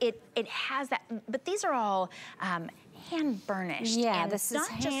because it has that, but these are all hand burnished. Yeah, this is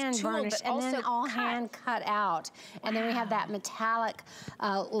hand burnished and then all hand cut out. And then we have that metallic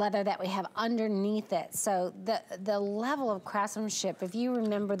leather that we have underneath it. So the level of craftsmanship, if you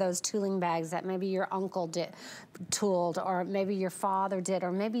remember those tooling bags that maybe your uncle did tooled, or maybe your father did,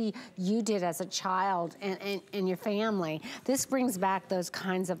 or maybe you did as a child and your family, this brings back those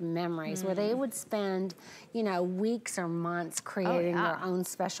kinds of memories where they would spend, you know, weeks or months creating their own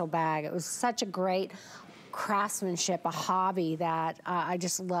special bag. It was such a great craftsmanship, a hobby that I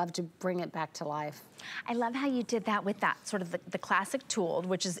just love to bring it back to life. I love how you did that with that sort of the classic tooled,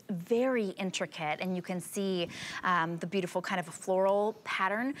 which is very intricate, and you can see the beautiful kind of a floral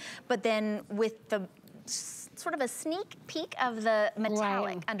pattern, but then with the sort of a sneak peek of the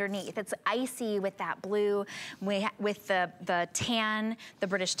metallic underneath. It's icy with that blue. With the tan, the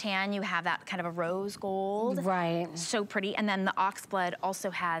British tan, you have that kind of a rose gold. Right. So pretty. And then the oxblood also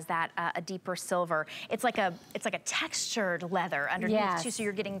has that a deeper silver. It's like a textured leather underneath too. So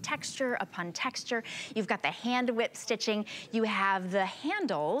you're getting texture upon texture. You've got the hand whip stitching. You have the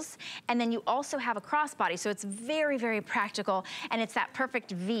handles, and then you also have a crossbody. So it's very, very practical, and it's that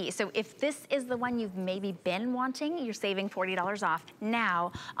perfect V. So if this is the one you've maybe been wanting, you're saving $40 off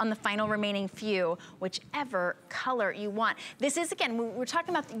now on the final remaining few, whichever color you want. This is, again, we're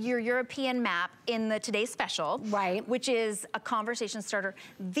talking about your European map in the today's special, which is a conversation starter.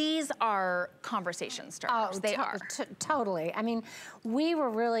 These are conversation starters. They are. Totally. I mean, we were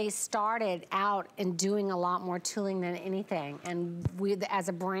really started out in doing a lot more tooling than anything, and we, as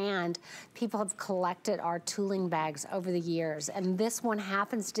a brand, people have collected our tooling bags over the years, and this one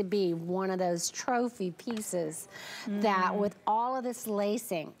happens to be one of those trophy pieces that with all of this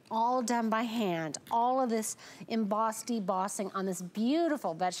lacing, all done by hand, all of this embossed debossing on this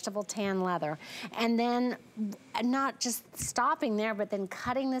beautiful vegetable tan leather, and then not just stopping there, but then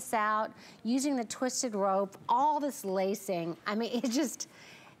cutting this out, using the twisted rope, all this lacing. I mean, it just,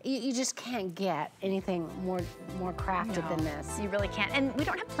 you just can't get anything more crafted than this. You really can't. And we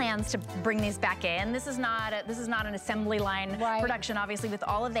don't have plans to bring these back in. This is not an assembly line production, obviously, with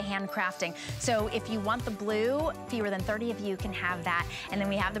all of the handcrafting. So if you want the blue, fewer than 30 of you can have that. And then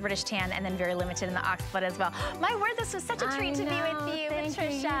we have the British tan, and then very limited in the oxblood as well. My word, this was such a treat to be with you,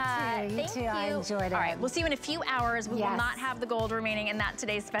 Patricia. Thank you. I enjoyed it. All right, we'll see you in a few hours. We will not have the gold remaining in that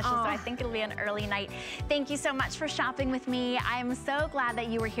today's special, so I think it'll be an early night. Thank you so much for shopping with me. I'm so glad that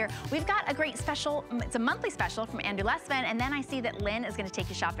you were here. We've got a great special. It's a monthly special from Andrew Lessman, and then I see that Lynn is going to take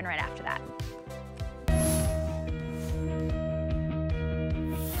you shopping right after that.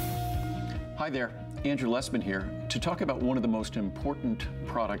 Hi there, Andrew Lessman here to talk about one of the most important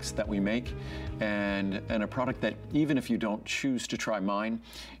products that we make, and a product that even if you don't choose to try mine,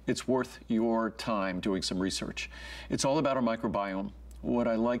 it's worth your time doing some research. It's all about our microbiome. What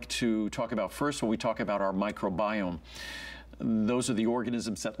I like to talk about first when we talk about our microbiome, those are the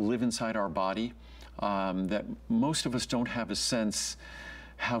organisms that live inside our body that most of us don't have a sense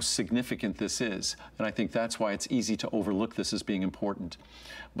how significant this is. And I think that's why it's easy to overlook this as being important.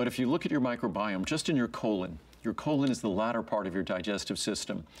 But if you look at your microbiome, just in your colon is the latter part of your digestive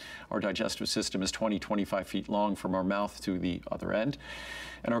system. Our digestive system is 25 feet long from our mouth to the other end.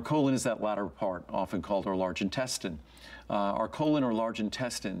 And our colon is that latter part, often called our large intestine. Our colon or large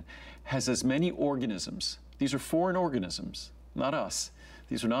intestine has as many organisms. These are foreign organisms, not us.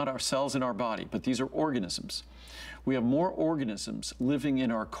 These are not our cells in our body, but these are organisms. We have more organisms living in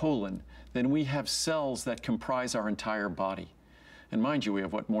our colon than we have cells that comprise our entire body. And mind you, we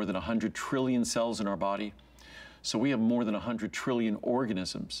have, what, more than 100 trillion cells in our body? So we have more than 100 trillion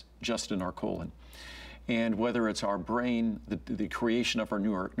organisms just in our colon. And whether it's our brain, the creation of our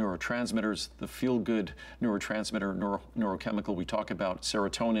neurotransmitters, the feel-good neurotransmitter, neurochemical we talk about,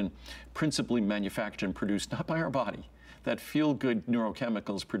 serotonin, principally manufactured and produced not by our body. That feel-good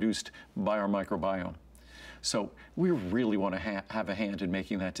neurochemical is produced by our microbiome. So we really want to have a hand in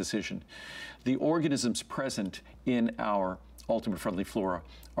making that decision. The organisms present in our Ultimate Friendly Flora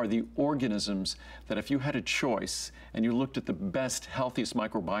are the organisms that if you had a choice and you looked at the best, healthiest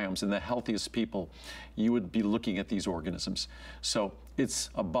microbiomes and the healthiest people, you would be looking at these organisms. So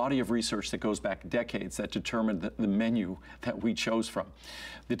it's a body of research that goes back decades that determined the menu that we chose from.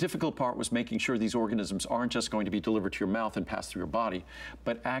 The difficult part was making sure these organisms aren't just going to be delivered to your mouth and pass through your body,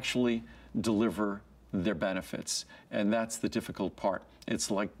 but actually deliver their benefits. And that's the difficult part.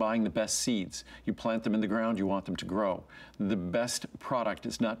 It's like buying the best seeds. You plant them in the ground, you want them to grow. The best product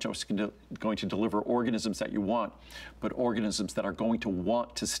is not just going to deliver organisms that you want, but organisms that are going to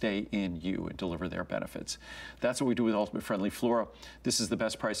want to stay in you and deliver their benefits. That's what we do with Ultimate Friendly Flora. This is the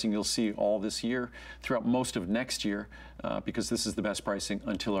best pricing you'll see all this year, throughout most of next year, because this is the best pricing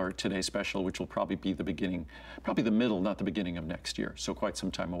until our Today Special, which will probably be the beginning, probably the middle, not the beginning of next year, so quite some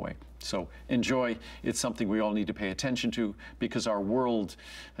time away. So enjoy. It's something we all need to pay attention to because our world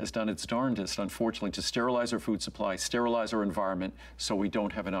has done its darndest, unfortunately, to sterilize our food supply, sterilize our environment, so we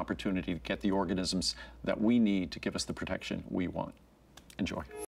don't have an opportunity to get the organisms that we need to give us the protection we want. Enjoy.